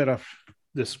little bit of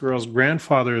this girl's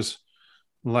grandfather's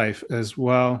life as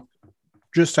well,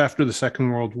 just after the Second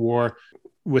World War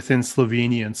within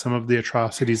Slovenia and some of the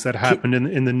atrocities that happened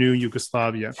in the new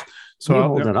Yugoslavia. So I'll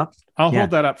hold that up. I'll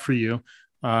hold that up for you.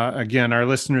 Again, our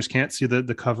listeners can't see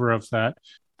the cover of that.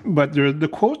 But the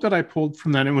quote that I pulled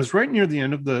from that, it was right near the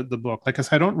end of the book. Like I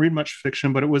said, I don't read much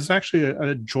fiction, but it was actually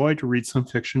a joy to read some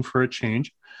fiction for a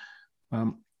change.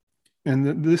 And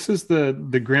this is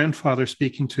the grandfather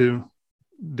speaking to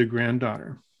the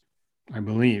granddaughter, I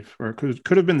believe, or it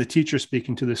could have been the teacher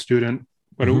speaking to the student,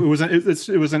 but it was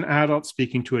an adult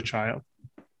speaking to a child.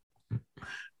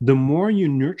 The more you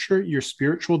nurture your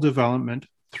spiritual development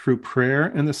through prayer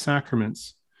and the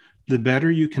sacraments, the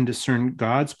better you can discern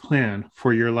God's plan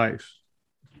for your life.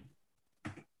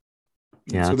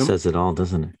 Yeah, so that says it all,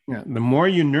 doesn't it? Yeah. The more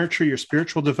you nurture your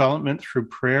spiritual development through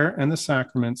prayer and the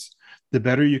sacraments, the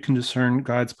better you can discern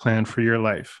God's plan for your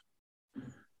life.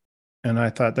 And I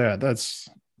thought that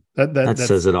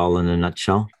says it all in a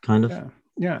nutshell, kind of.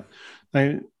 Yeah.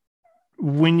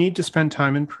 We need to spend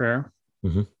time in prayer,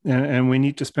 and we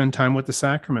need to spend time with the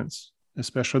sacraments,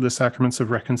 especially the sacraments of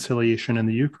reconciliation and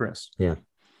the Eucharist. Yeah.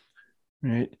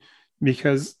 Right.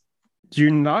 Because you're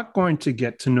not going to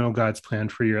get to know God's plan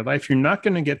for your life. You're not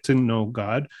going to get to know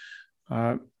God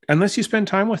unless you spend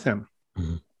time with him.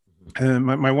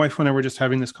 My wife and I were just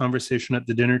having this conversation at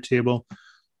the dinner table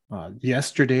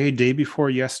day before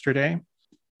yesterday,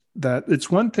 that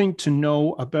it's one thing to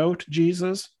know about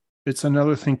Jesus. It's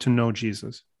another thing to know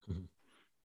Jesus.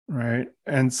 Right.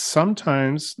 And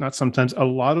a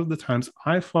lot of the times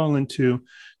I fall into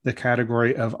the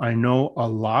category of, I know a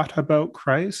lot about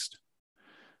Christ,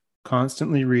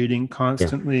 constantly reading,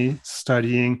 constantly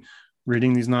studying,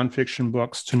 reading these nonfiction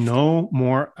books to know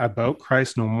more about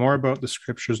Christ, know more about the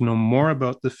scriptures, know more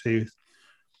about the faith.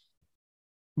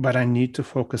 But I need to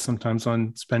focus sometimes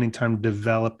on spending time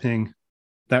developing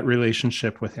that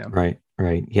relationship with him. Right.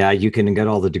 Yeah, you can get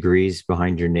all the degrees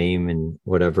behind your name and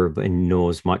whatever, and know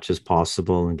as much as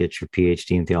possible and get your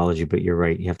PhD in theology. But you're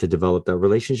right, you have to develop that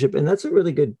relationship. And that's a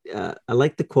really good, I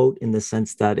like the quote in the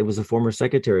sense that it was a former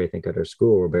secretary, I think, at our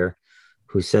school, Robert,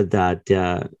 who said that,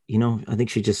 I think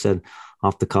she just said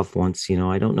off the cuff once,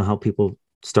 I don't know how people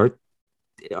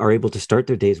are able to start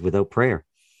their days without prayer.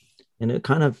 And it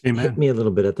kind of hit me a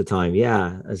little bit at the time.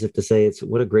 Yeah, as if to say,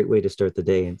 what a great way to start the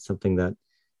day, and something that,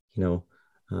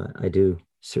 I do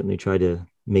certainly try to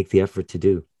make the effort to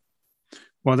do.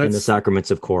 Well, that's... And the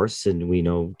sacraments, of course. And we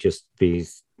know just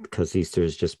because Easter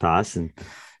is just passed, and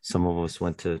some of us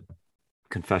went to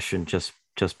confession just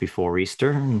before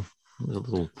Easter. And it was a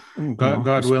little,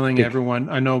 God willing, everyone.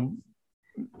 I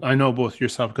know both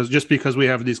yourself, because we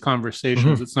have these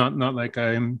conversations, it's not like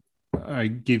I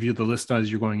give you the list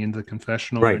as you're going into the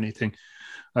confessional or anything.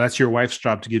 That's your wife's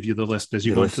job to give you the list as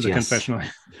you go into the confessional.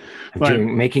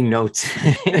 I'm making notes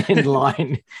in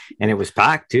line, and it was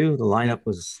packed too. The lineup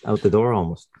was out the door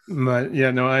almost. But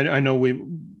yeah, no, I know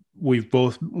we've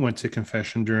both went to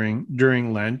confession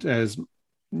during Lent, as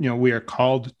we are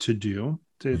called to do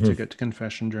to get to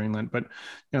confession during Lent. But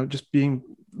just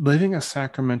living a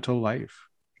sacramental life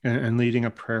and leading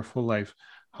a prayerful life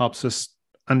helps us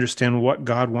understand what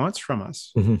God wants from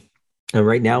us. And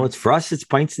right now it's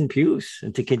pints and pews,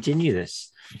 and to continue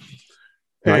this.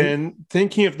 Right? And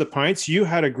thinking of the pints, you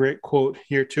had a great quote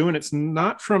here too, and it's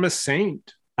not from a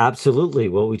saint. Absolutely.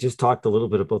 Well, we just talked a little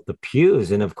bit about the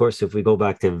pews. And of course, if we go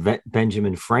back to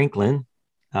Benjamin Franklin,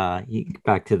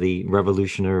 back to the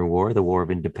Revolutionary War, the War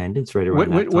of Independence, right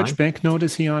around that time. Which banknote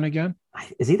is he on again?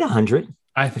 Is he the 100?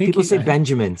 I think people say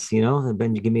Benjamins, give me a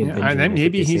Benjamin.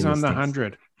 Maybe he's on the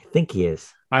 100. I think he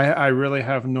is. I really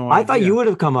have no idea. I thought you would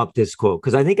have come up this quote,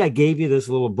 because I think I gave you this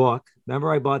little book.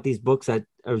 Remember, I bought these books at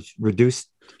a reduced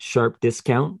sharp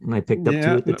discount, and I picked up two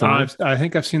at the time. I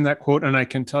think I've seen that quote, and I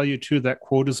can tell you too, that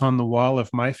quote is on the wall of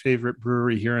my favorite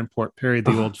brewery here in Port Perry,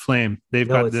 the Old Flame. They've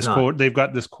got this quote. They've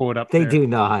got this quote up there. They do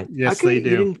not. Yes, they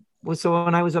do. So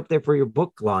when I was up there for your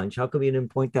book launch, how come you didn't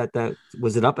point that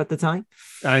was it up at the time?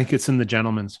 I think it's in the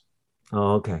Gentleman's.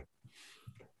 Oh, okay.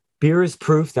 Beer is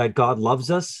proof that God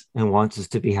loves us and wants us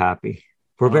to be happy.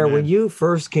 Robert, when you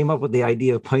first came up with the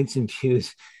idea of pints and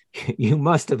pews, you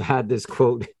must have had this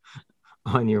quote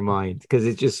on your mind, because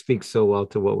it just speaks so well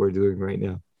to what we're doing right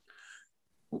now.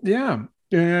 Yeah.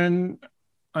 And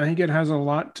I think it has a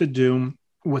lot to do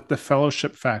with the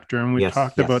fellowship factor. And we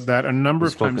talked about that a number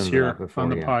of times here on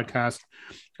the podcast,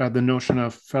 the notion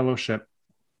of fellowship.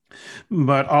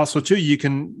 But also, too, you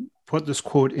can put this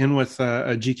quote in with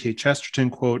a G.K. Chesterton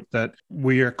quote, that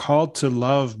we are called to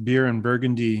love beer and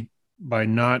Burgundy by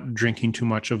not drinking too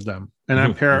much of them. And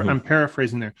I'm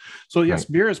paraphrasing there. So yes,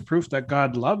 beer is proof that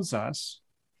God loves us,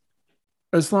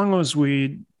 as long as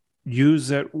we use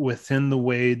it within the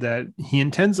way that he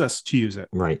intends us to use it.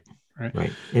 Right.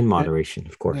 In moderation,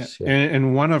 of course. Yeah.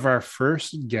 And one of our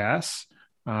first guests,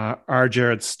 R.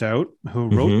 Jared Stout, who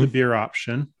wrote the beer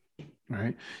option,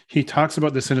 right? He talks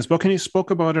about this in his book, and he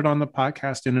spoke about it on the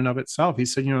podcast in and of itself. He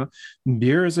said,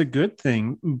 beer is a good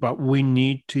thing, but we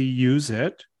need to use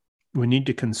it. We need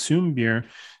to consume beer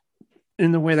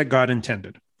in the way that God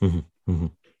intended.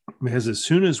 Because as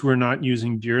soon as we're not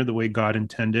using beer the way God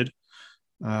intended,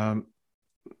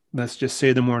 let's just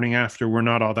say the morning after, we're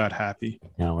not all that happy.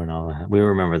 No, we're not. We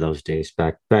remember those days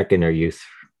back in our youth,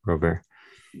 Robert.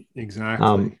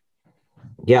 Exactly.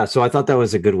 Yeah. So I thought that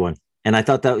was a good one. And I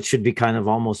thought that should be kind of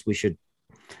almost, we should,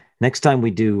 next time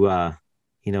we do,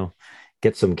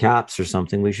 get some caps or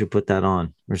something, we should put that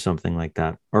on or something like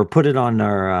that, or put it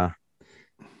on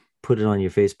put it on your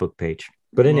Facebook page.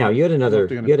 But anyhow, you had another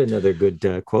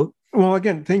good quote. Well,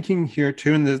 again, thinking here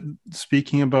too, and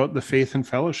speaking about the faith and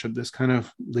fellowship, this kind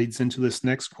of leads into this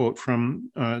next quote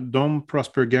from Dom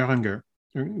Prosper Guéranger,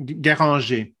 who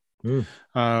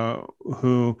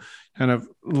kind of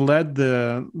led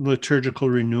the liturgical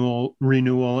renewal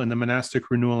and the monastic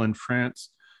renewal in France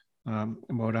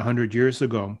about 100 years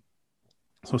ago.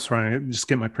 So sorry, I just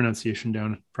get my pronunciation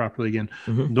down properly again.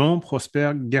 Mm-hmm. Dom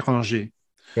Prosper Guéranger.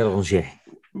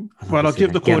 Well, I'll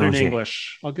give the quote in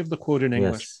English.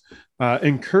 Yes.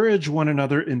 Encourage one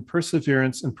another in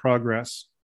perseverance and progress,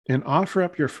 and offer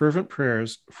up your fervent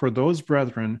prayers for those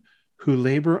brethren who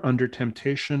labor under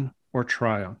temptation or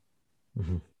trial.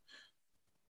 Mm-hmm.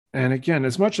 And again,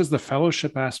 as much as the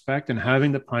fellowship aspect and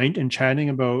having the pint and chatting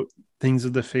about things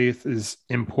of the faith is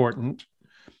important,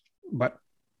 but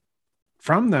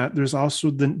from that, there's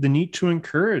also the need to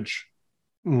encourage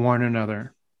one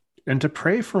another and to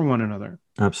pray for one another.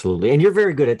 Absolutely. And you're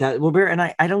very good at that, Wilbur. And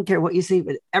I don't care what you say,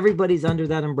 but everybody's under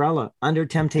that umbrella, under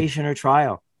temptation or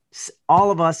trial.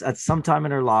 All of us at some time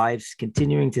in our lives,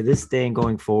 continuing to this day and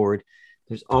going forward,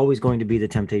 there's always going to be the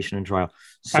temptation and trial.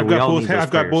 So I've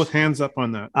got both hands up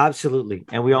on that. Absolutely.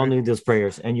 And we all need those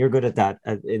prayers. And you're good at that,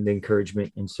 in the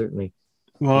encouragement, and certainly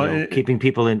keeping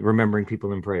people in, remembering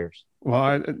people in prayers.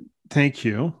 Well, thank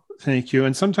you.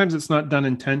 And sometimes it's not done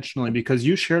intentionally, because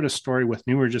you shared a story with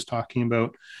me. We were just talking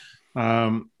about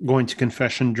going to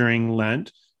confession during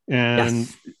Lent, and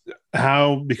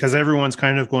how, because everyone's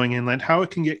kind of going in Lent, how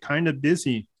it can get kind of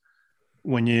busy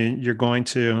when you're going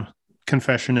to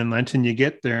confession in Lent, and you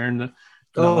get there and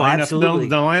the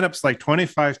lineup's like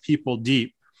 25 people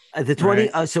deep. So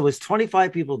it was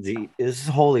 25 people deep. This is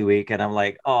Holy Week, and I'm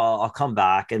like, oh, I'll come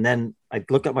back. And then I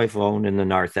look at my phone in the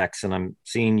narthex, and I'm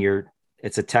seeing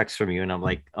it's a text from you, and I'm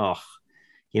like, oh,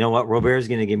 you know what? Robert's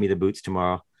going to give me the boots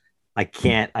tomorrow. I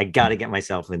got to get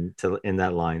myself in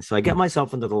that line. So I get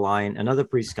myself into the line. Another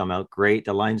priest come out. Great.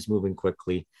 The line's moving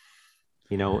quickly.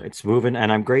 It's moving,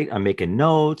 and I'm great. I'm making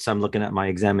notes. I'm looking at my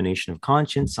examination of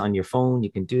conscience on your phone.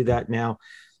 You can do that now.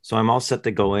 So I'm all set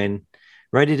to go in,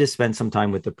 ready to spend some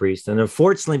time with the priest. And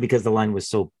unfortunately, because the line was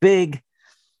so big,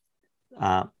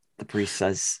 the priest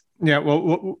says, yeah,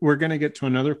 well, we're going to get to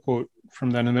another quote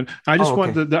from that in a minute. I just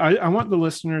want I want the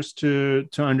listeners to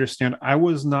understand, I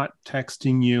was not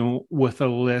texting you with a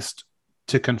list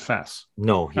to confess.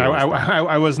 No,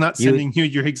 I was not sending you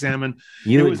your examen.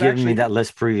 You had given me that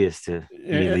list previous to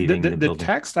me leaving the building. The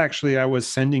text actually I was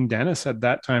sending Dennis at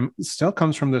that time still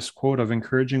comes from this quote of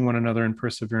encouraging one another in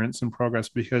perseverance and progress,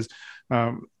 because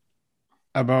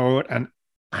about an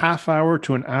half hour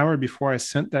to an hour before I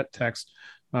sent that text,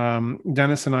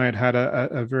 Dennis and I had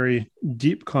a very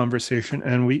deep conversation,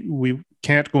 and we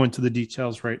can't go into the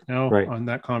details right now on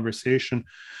that conversation.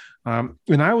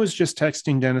 And I was just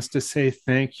texting Dennis to say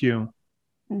thank you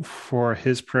for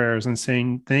his prayers, and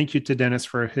saying thank you to Dennis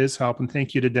for his help, and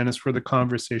thank you to Dennis for the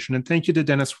conversation, and thank you to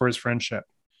Dennis for his friendship.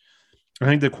 I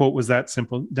think the quote was that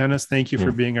simple. Dennis, thank you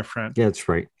for being a friend. Yeah, that's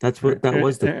right. That's what that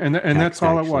was. And that's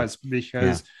all it was,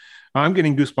 because I'm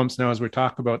getting goosebumps now as we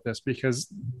talk about this,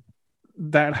 because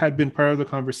that had been part of the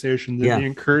conversation, the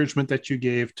encouragement that you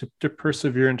gave to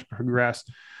persevere and to progress.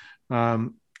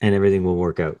 And everything will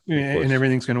work out. And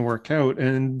everything's going to work out.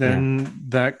 And then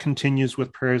that continues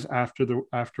with prayers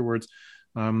afterwards,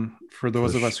 for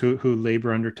those of us who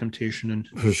labor under temptation and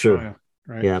for sure.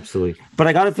 Right? Yeah, absolutely. But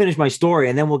I got to finish my story,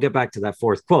 and then we'll get back to that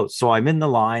fourth quote. So I'm in the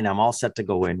line. I'm all set to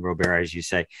go in, Robert, as you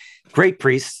say. Great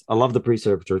priest. I love the priest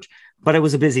at our church, but it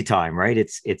was a busy time, right?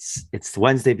 It's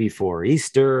Wednesday before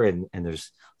Easter, and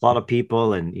there's a lot of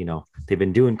people, and they've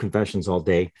been doing confessions all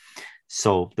day.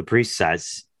 So the priest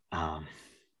says, as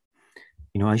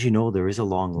you know, there is a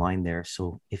long line there.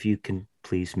 So if you can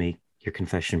please make your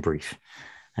confession brief.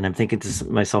 And I'm thinking to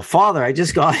myself, Father, I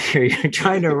just got here. You're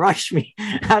trying to rush me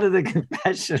out of the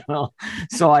confessional.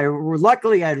 So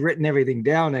luckily I'd written everything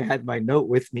down. I had my note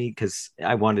with me because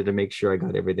I wanted to make sure I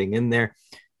got everything in there.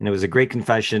 And it was a great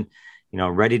confession,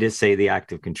 ready to say the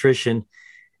act of contrition.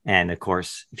 And of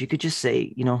course, if you could just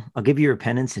say, I'll give you your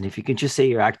penance. And if you can just say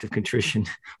your act of contrition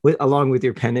along with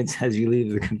your penance as you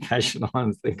leave the confessional,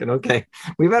 I'm thinking, okay,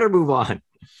 we better move on.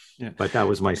 Yeah. But that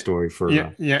was my story for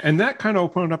and that kind of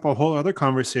opened up a whole other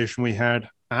conversation we had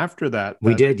after that.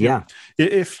 We did, yeah.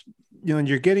 If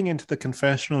you're getting into the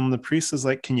confessional and the priest is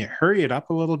like, can you hurry it up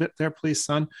a little bit there, please,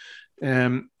 son?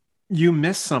 You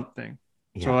missed something.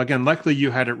 Yeah. So again, luckily you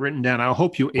had it written down. I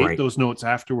hope you ate those notes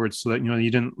afterwards so that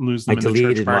you didn't lose them in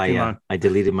the church parking lot. I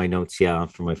deleted my notes, from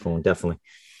my phone, definitely.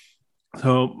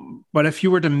 So, but if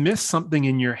you were to miss something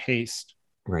in your haste,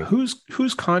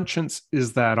 whose conscience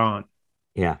is that on?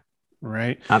 Yeah.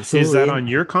 Right. Absolutely. Is that on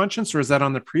your conscience, or is that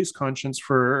on the priest's conscience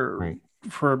for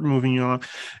moving you along?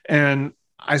 And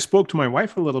I spoke to my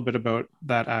wife a little bit about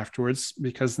that afterwards,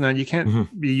 because now you can't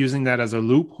be using that as a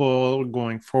loophole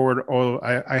going forward. Oh,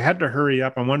 I had to hurry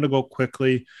up. I wanted to go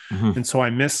quickly. And so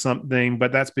I missed something,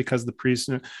 but that's because the priest,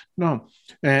 no.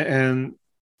 And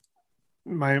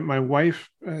my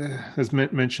wife has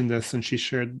mentioned this, and she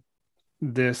shared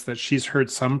this, that she's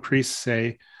heard some priests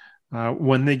say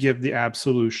when they give the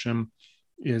absolution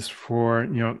is for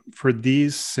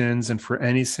these sins and for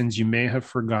any sins you may have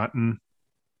forgotten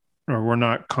or were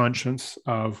not conscious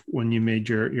of when you made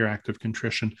your act of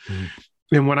contrition.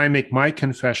 And when I make my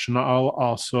confession, I'll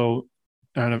also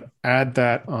kind of add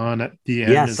that on at the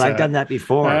end. Yes, I've done that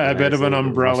before. A bit of an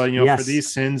umbrella, for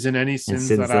these sins and any sins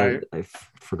that I've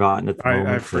forgotten at the moment.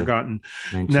 I've forgotten.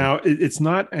 Now, it's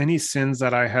not any sins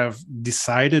that I have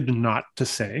decided not to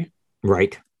say.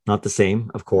 Right. Not the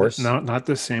same, of course. Not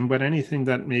the same, but anything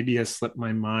that maybe has slipped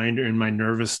my mind or in my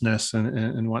nervousness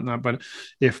and whatnot. But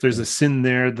if there's a sin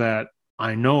there that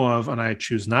I know of and I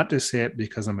choose not to say it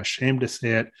because I'm ashamed to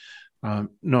say it,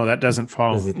 no, that doesn't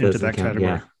fall into that category.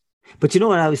 Yeah. But you know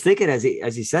what I was thinking as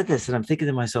he said this, and I'm thinking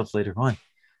to myself later on,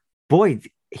 boy,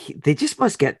 they just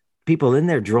must get people in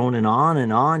there droning on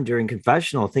and on during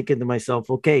confessional, thinking to myself,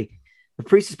 okay, the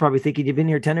priest is probably thinking you've been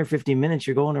here 10 or 15 minutes,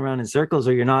 you're going around in circles,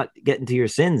 or you're not getting to your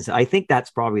sins. I think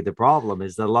that's probably the problem,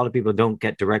 is that a lot of people don't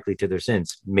get directly to their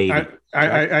sins. Maybe.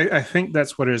 I think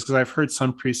that's what it is, because I've heard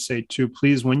some priests say too,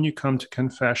 please, when you come to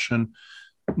confession,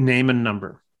 name a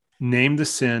number, name the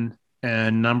sin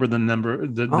and number the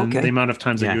amount of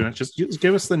times they do it. Just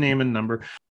give us the name and number.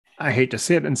 I hate to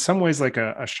say it, in some ways like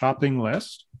a shopping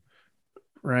list,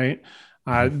 right?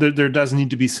 There does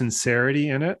need to be sincerity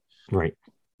in it. Right.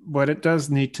 But it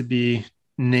does need to be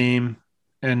name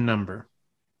and number.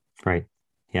 Right.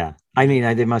 Yeah. I mean,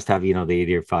 they must have, the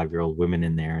 85-year-old women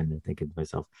in there, and they're thinking to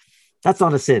myself, that's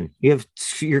not a sin.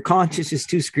 Your conscience is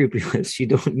too scrupulous. You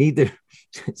don't need to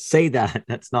say that.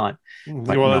 That's not.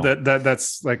 Well, no.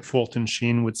 That's like Fulton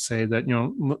Sheen would say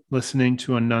that, listening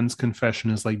to a nun's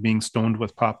confession is like being stoned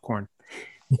with popcorn.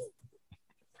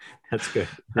 That's good.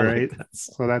 Right. Like that.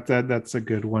 So that's a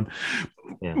good one.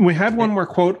 Yeah. We had one more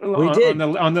quote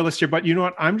on the list here, but you know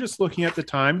what? I'm just looking at the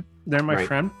time there, my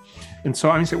friend. And so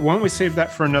I'm going to say, why don't we save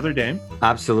that for another day?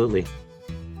 Absolutely.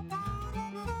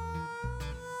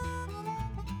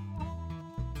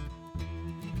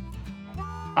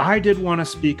 I did want to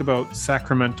speak about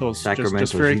sacramentals.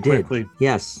 Just very quickly.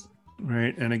 Yes.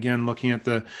 Right. And again, looking at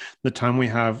the time we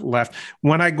have left,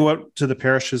 when I go out to the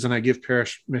parishes and I give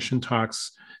parish mission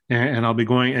talks, and I'll be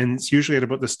going, and it's usually at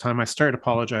about this time I start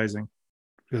apologizing,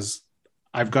 because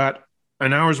I've got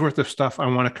an hour's worth of stuff I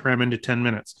want to cram into 10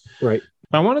 minutes. Right.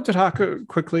 I wanted to talk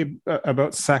quickly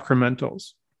about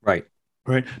sacramentals. Right.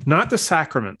 Right. Not the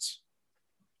sacraments.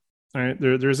 All right.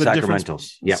 There's a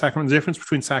difference. Yeah. The difference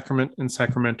between sacrament and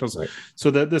sacramentals. Right.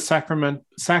 So the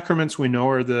sacraments we know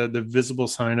are the visible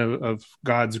sign of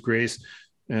God's grace.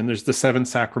 And there's the 7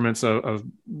 sacraments of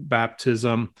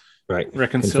baptism, right,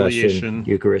 reconciliation,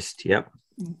 Eucharist, yep,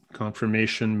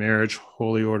 confirmation, marriage,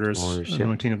 holy orders,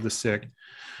 anointing of the sick.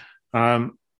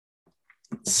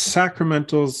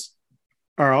 Sacramentals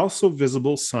are also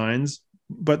visible signs,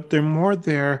 but they're more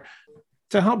there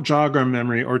to help jog our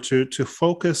memory, or to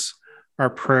focus our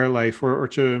prayer life, or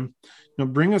to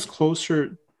bring us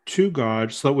closer to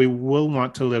God, so that we will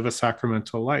want to live a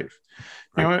sacramental life.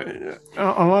 Right.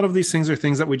 A lot of these things are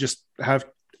things that we just have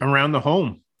around the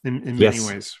home in many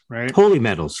ways, right? Holy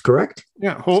medals, correct?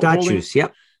 Yeah. Statues,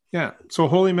 yep. Yeah. So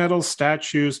holy medals,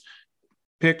 statues,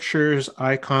 pictures,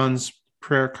 icons,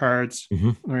 prayer cards,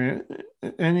 right?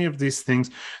 Any of these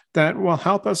things that will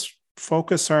help us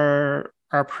focus our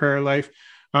prayer life.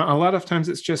 A lot of times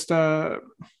it's just aide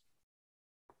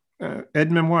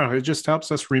memoire. It just helps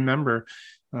us remember.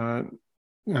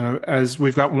 As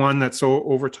we've got one that's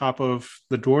over top of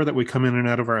the door that we come in and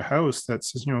out of our house that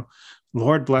says,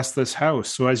 Lord bless this house.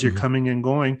 So as you're coming and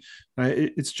going,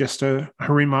 it's just a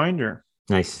reminder.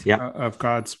 Nice. Yeah. Of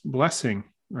God's blessing,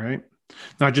 right?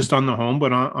 Not just on the home,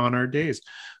 but on our days.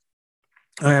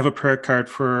 I have a prayer card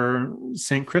for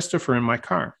St. Christopher in my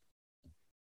car,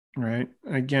 right?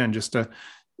 Again, just to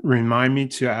remind me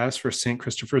to ask for St.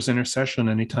 Christopher's intercession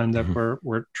anytime that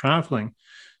we're traveling.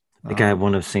 I think I have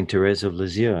one of St. Therese of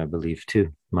Lisieux, I believe, too,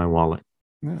 in my wallet.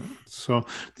 Yeah. So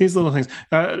these little things,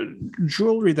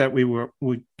 jewelry that we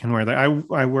can wear. Like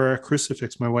I wear a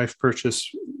crucifix my wife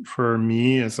purchased for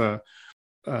me as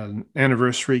an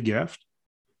anniversary gift,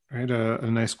 right?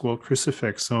 A nice gold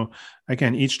crucifix. So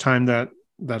again, each time that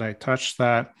I touch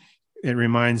that, it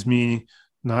reminds me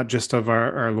not just of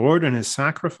our Lord and his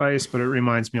sacrifice, but it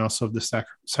reminds me also of the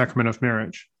sacrament of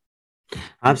marriage.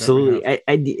 Absolutely.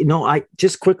 I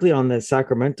just quickly on the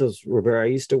sacramentals, Robert, I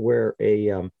used to wear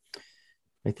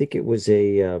I think it was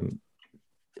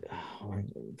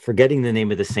forgetting the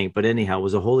name of the saint, but anyhow, it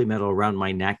was a holy medal around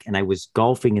my neck. And I was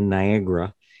golfing in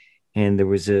Niagara, and there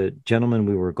was a gentleman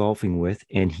we were golfing with,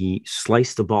 and he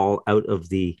sliced the ball out of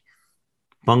the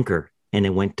bunker, and it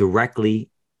went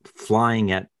directly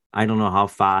flying at, I don't know how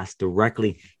fast,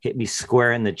 directly hit me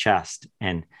square in the chest.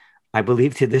 And I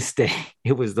believe to this day,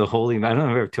 it was the holy, I don't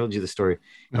know if I've told you the story.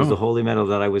 It was the holy medal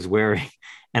that I was wearing,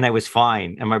 and I was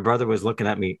fine. And my brother was looking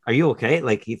at me, "Are you okay?"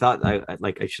 Like he thought I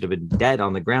should have been dead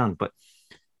on the ground, but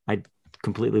I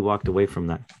completely walked away from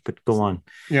that. But go on.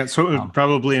 Yeah. So it was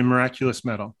probably a miraculous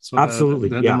medal. So absolutely.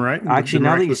 Actually,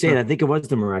 now that you say it, I think it was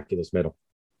the miraculous medal.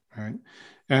 All right.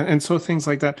 And so things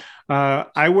like that.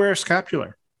 I wear a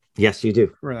scapular. Yes, you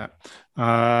do. For that.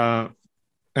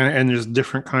 And there's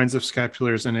different kinds of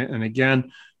scapulars in it. And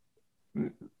again,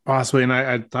 possibly, and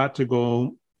I thought to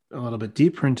go a little bit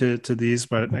deeper into these,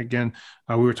 but again,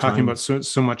 we were talking about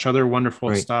so much other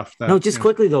wonderful stuff. That, no, just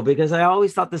quickly though, because I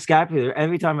always thought the scapular,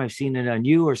 every time I've seen it on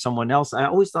you or someone else, I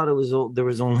always thought there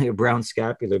was only a brown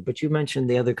scapular, but you mentioned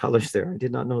the other colors there. I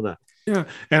did not know that. Yeah.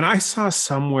 And I saw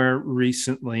somewhere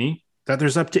recently that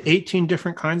there's up to 18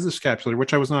 different kinds of scapular,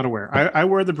 which I was not aware. I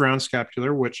wear the brown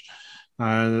scapular, which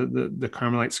the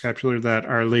Carmelite scapular that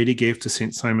Our Lady gave to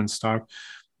St. Simon Stock,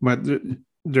 but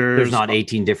there's not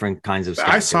 18 different kinds of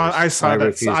scapulars.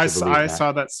 I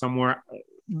saw that somewhere.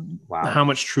 Wow. How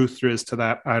much truth there is to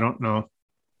that, I don't know.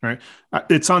 Right?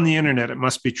 It's on the internet. It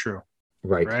must be true.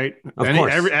 Right. Of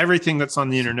course. Everything that's on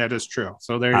the internet is true.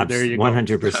 So there you go.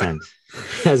 100%.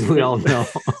 As we all know.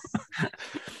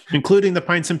 Including the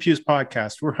Pints and Pews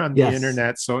podcast. We're on the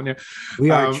internet. So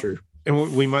we are true.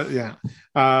 And we must,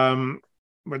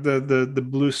 but the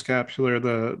blue scapular,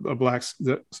 the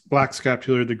black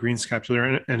scapular, the green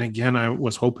scapular, and again, I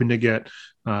was hoping to get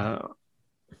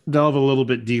delve a little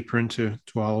bit deeper into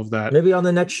all of that. Maybe on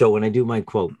the next show when I do my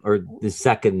quote, or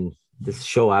the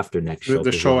show after next show.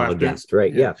 The show after, guest,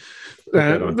 right? Yeah.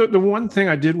 The one thing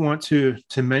I did want to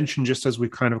mention, just as we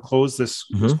kind of close this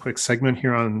quick segment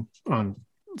here on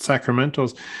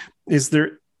sacramentals, is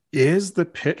there is the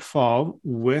pitfall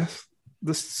with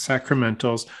the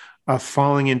sacramentals of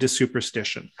falling into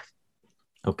superstition.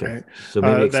 Okay. Right? So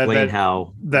maybe explain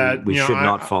how we should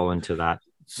not fall into that.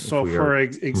 So for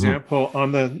example,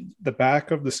 on the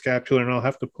back of the scapular, and I'll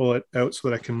have to pull it out so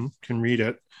that I can read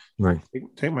it. Right.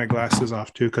 Take my glasses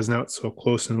off too, because now it's so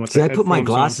close. And I put my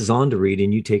glasses on to read,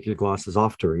 and you take your glasses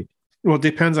off to read. Well, it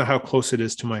depends on how close it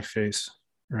is to my face.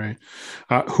 Right.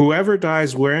 Whoever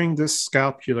dies wearing this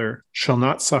scapular shall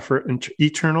not suffer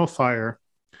eternal fire.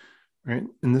 Right.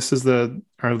 And this is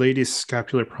Our Lady's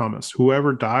scapular promise.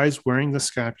 Whoever dies wearing the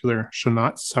scapular shall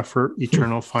not suffer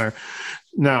eternal fire.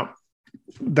 Now,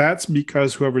 that's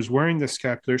because whoever's wearing the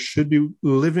scapular should be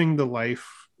living the life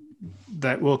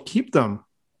that will keep them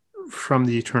from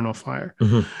the eternal fire.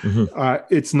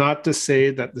 It's not to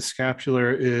say that the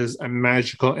scapular is a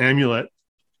magical amulet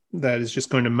that is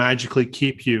just going to magically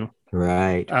keep you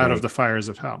out of the fires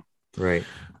of hell. Right.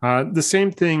 The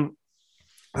same thing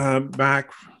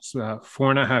back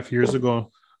 4.5 years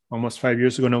ago, almost 5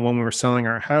 years ago now, when we were selling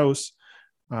our house,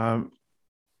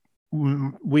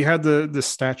 we had the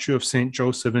statue of Saint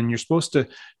Joseph, and you're supposed to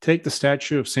take the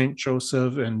statue of Saint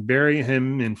Joseph and bury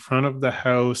him in front of the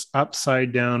house,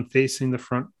 upside down, facing the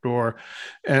front door.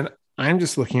 And I'm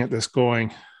just looking at this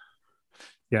going,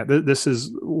 this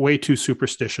is way too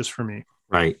superstitious for me.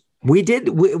 Right.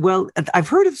 I've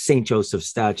heard of Saint Joseph's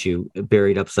statue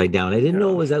buried upside down. I didn't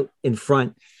know it was out in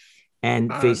front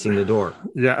and facing the door.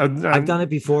 I've done it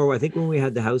before. I think when we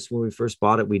had the house, when we first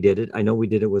bought it, we did it. I know we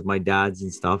did it with my dad's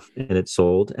and stuff, and it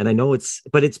sold. And I know it's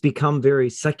become very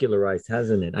secularized,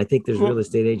 hasn't it? I think there's real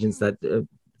estate agents that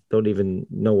don't even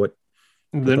know what.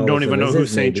 They don't even know who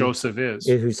Saint Joseph is.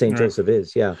 Who Saint Joseph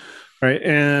is, yeah. Right.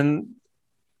 And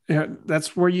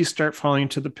that's where you start falling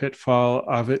into the pitfall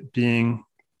of it being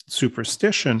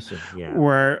superstition,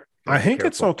 where I think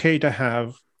it's okay to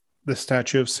have the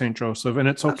statue of Saint Joseph, and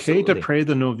it's okay to pray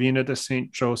the novena to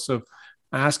Saint Joseph,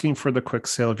 asking for the quick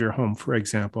sale of your home, for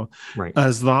example, right?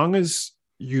 As long as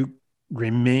you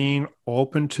remain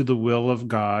open to the will of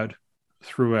God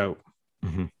throughout.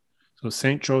 So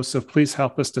Saint Joseph, please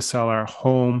help us to sell our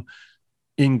home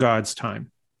in God's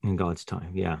time. In God's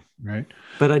time, yeah. Right.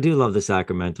 But I do love the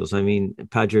sacramentals. I mean,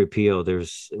 Padre Pio,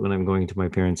 when I'm going to my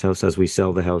parents' house, as we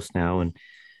sell the house now, and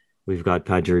we've got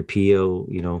Padre Pio,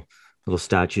 little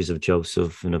statues of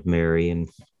Joseph and of Mary, and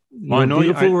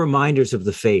beautiful reminders of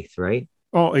the faith, right?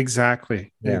 Oh,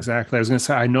 exactly. Yeah. Exactly. I was going to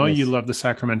say, I know you love the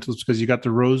sacramentals because you got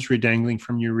the rosary dangling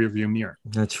from your rearview mirror.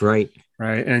 That's right.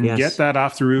 Right. And get that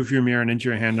off the rearview mirror and into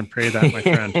your hand and pray that, my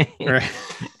friend. Right.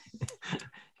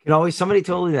 Somebody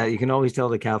told me that you can always tell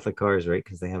the Catholic cars, right?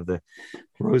 Because they have the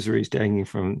rosaries dangling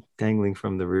from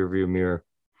the rearview mirror.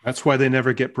 That's why they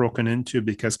never get broken into,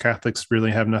 because Catholics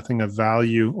really have nothing of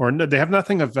value, or they have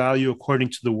nothing of value according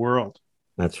to the world.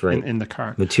 That's right. In the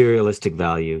car. Materialistic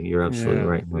value. You're absolutely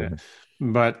right. Yeah.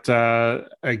 But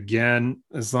again,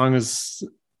 as long as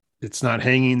it's not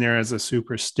hanging there as a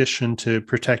superstition to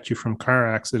protect you from car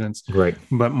accidents, right?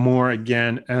 But more,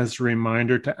 again, as a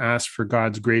reminder to ask for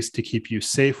God's grace to keep you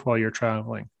safe while you're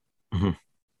traveling. Mm-hmm.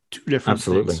 Two different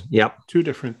things. Yep. Two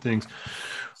different things.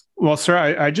 Well, sir,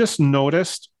 I just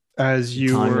noticed as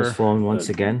you time has flown once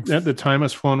again. The time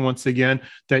has flown once again,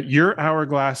 that your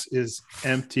hourglass is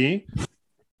empty.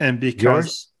 And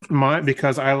because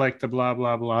I like to blah,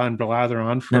 blah, blah and blather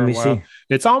on for a while,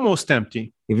 it's almost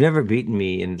empty. You've never beaten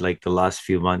me in like the last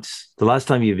few months. The last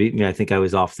time you beat me, I think I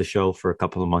was off the show for a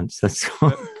couple of months. That's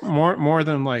more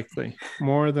than likely.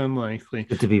 More than likely.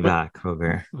 Good to be back,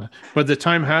 Robert. But the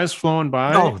time has flown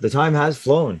by. Oh, the time has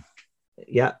flown.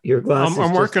 Yeah, your glass.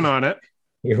 I'm working on it.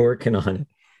 You're working on it.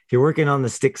 You're working on the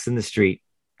sticks in the street.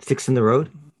 Sticks in the road?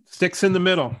 Sticks in the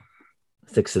middle.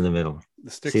 Sticks in the middle.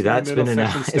 See, that's been an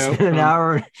hour. It's been an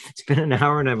hour. It's been an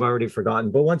hour, and I've already forgotten.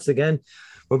 But once again,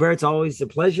 Robert, it's always a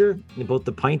pleasure. Both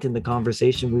the pint and the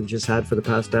conversation we've just had for the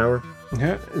past hour.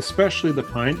 Yeah, especially the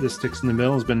pint. The sticks in the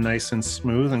middle has been nice and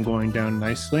smooth and going down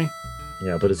nicely.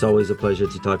 Yeah, but it's always a pleasure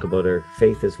to talk about our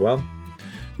faith as well.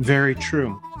 Very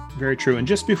true. Very true. And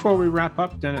just before we wrap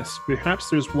up, Dennis, perhaps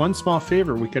there's one small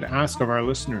favor we could ask of our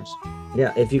listeners.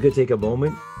 Yeah, if you could take a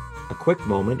quick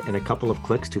moment and a couple of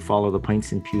clicks to follow the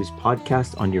Pints and Pews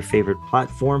podcast on your favorite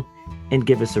platform and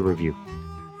give us a review.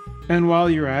 And while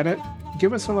you're at it,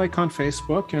 give us a like on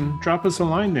Facebook and drop us a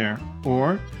line there,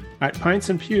 or at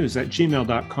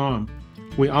pintsandpews@gmail.com.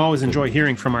 We always enjoy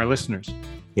hearing from our listeners.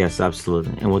 Yes,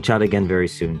 absolutely. And we'll chat again very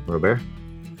soon, Robert.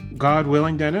 God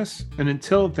willing, Dennis. And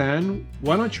until then,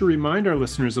 why don't you remind our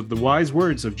listeners of the wise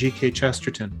words of G.K.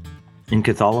 Chesterton? In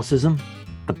Catholicism,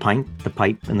 the pint, the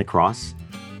pipe, and the cross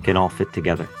can all fit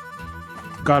together.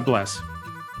 God bless.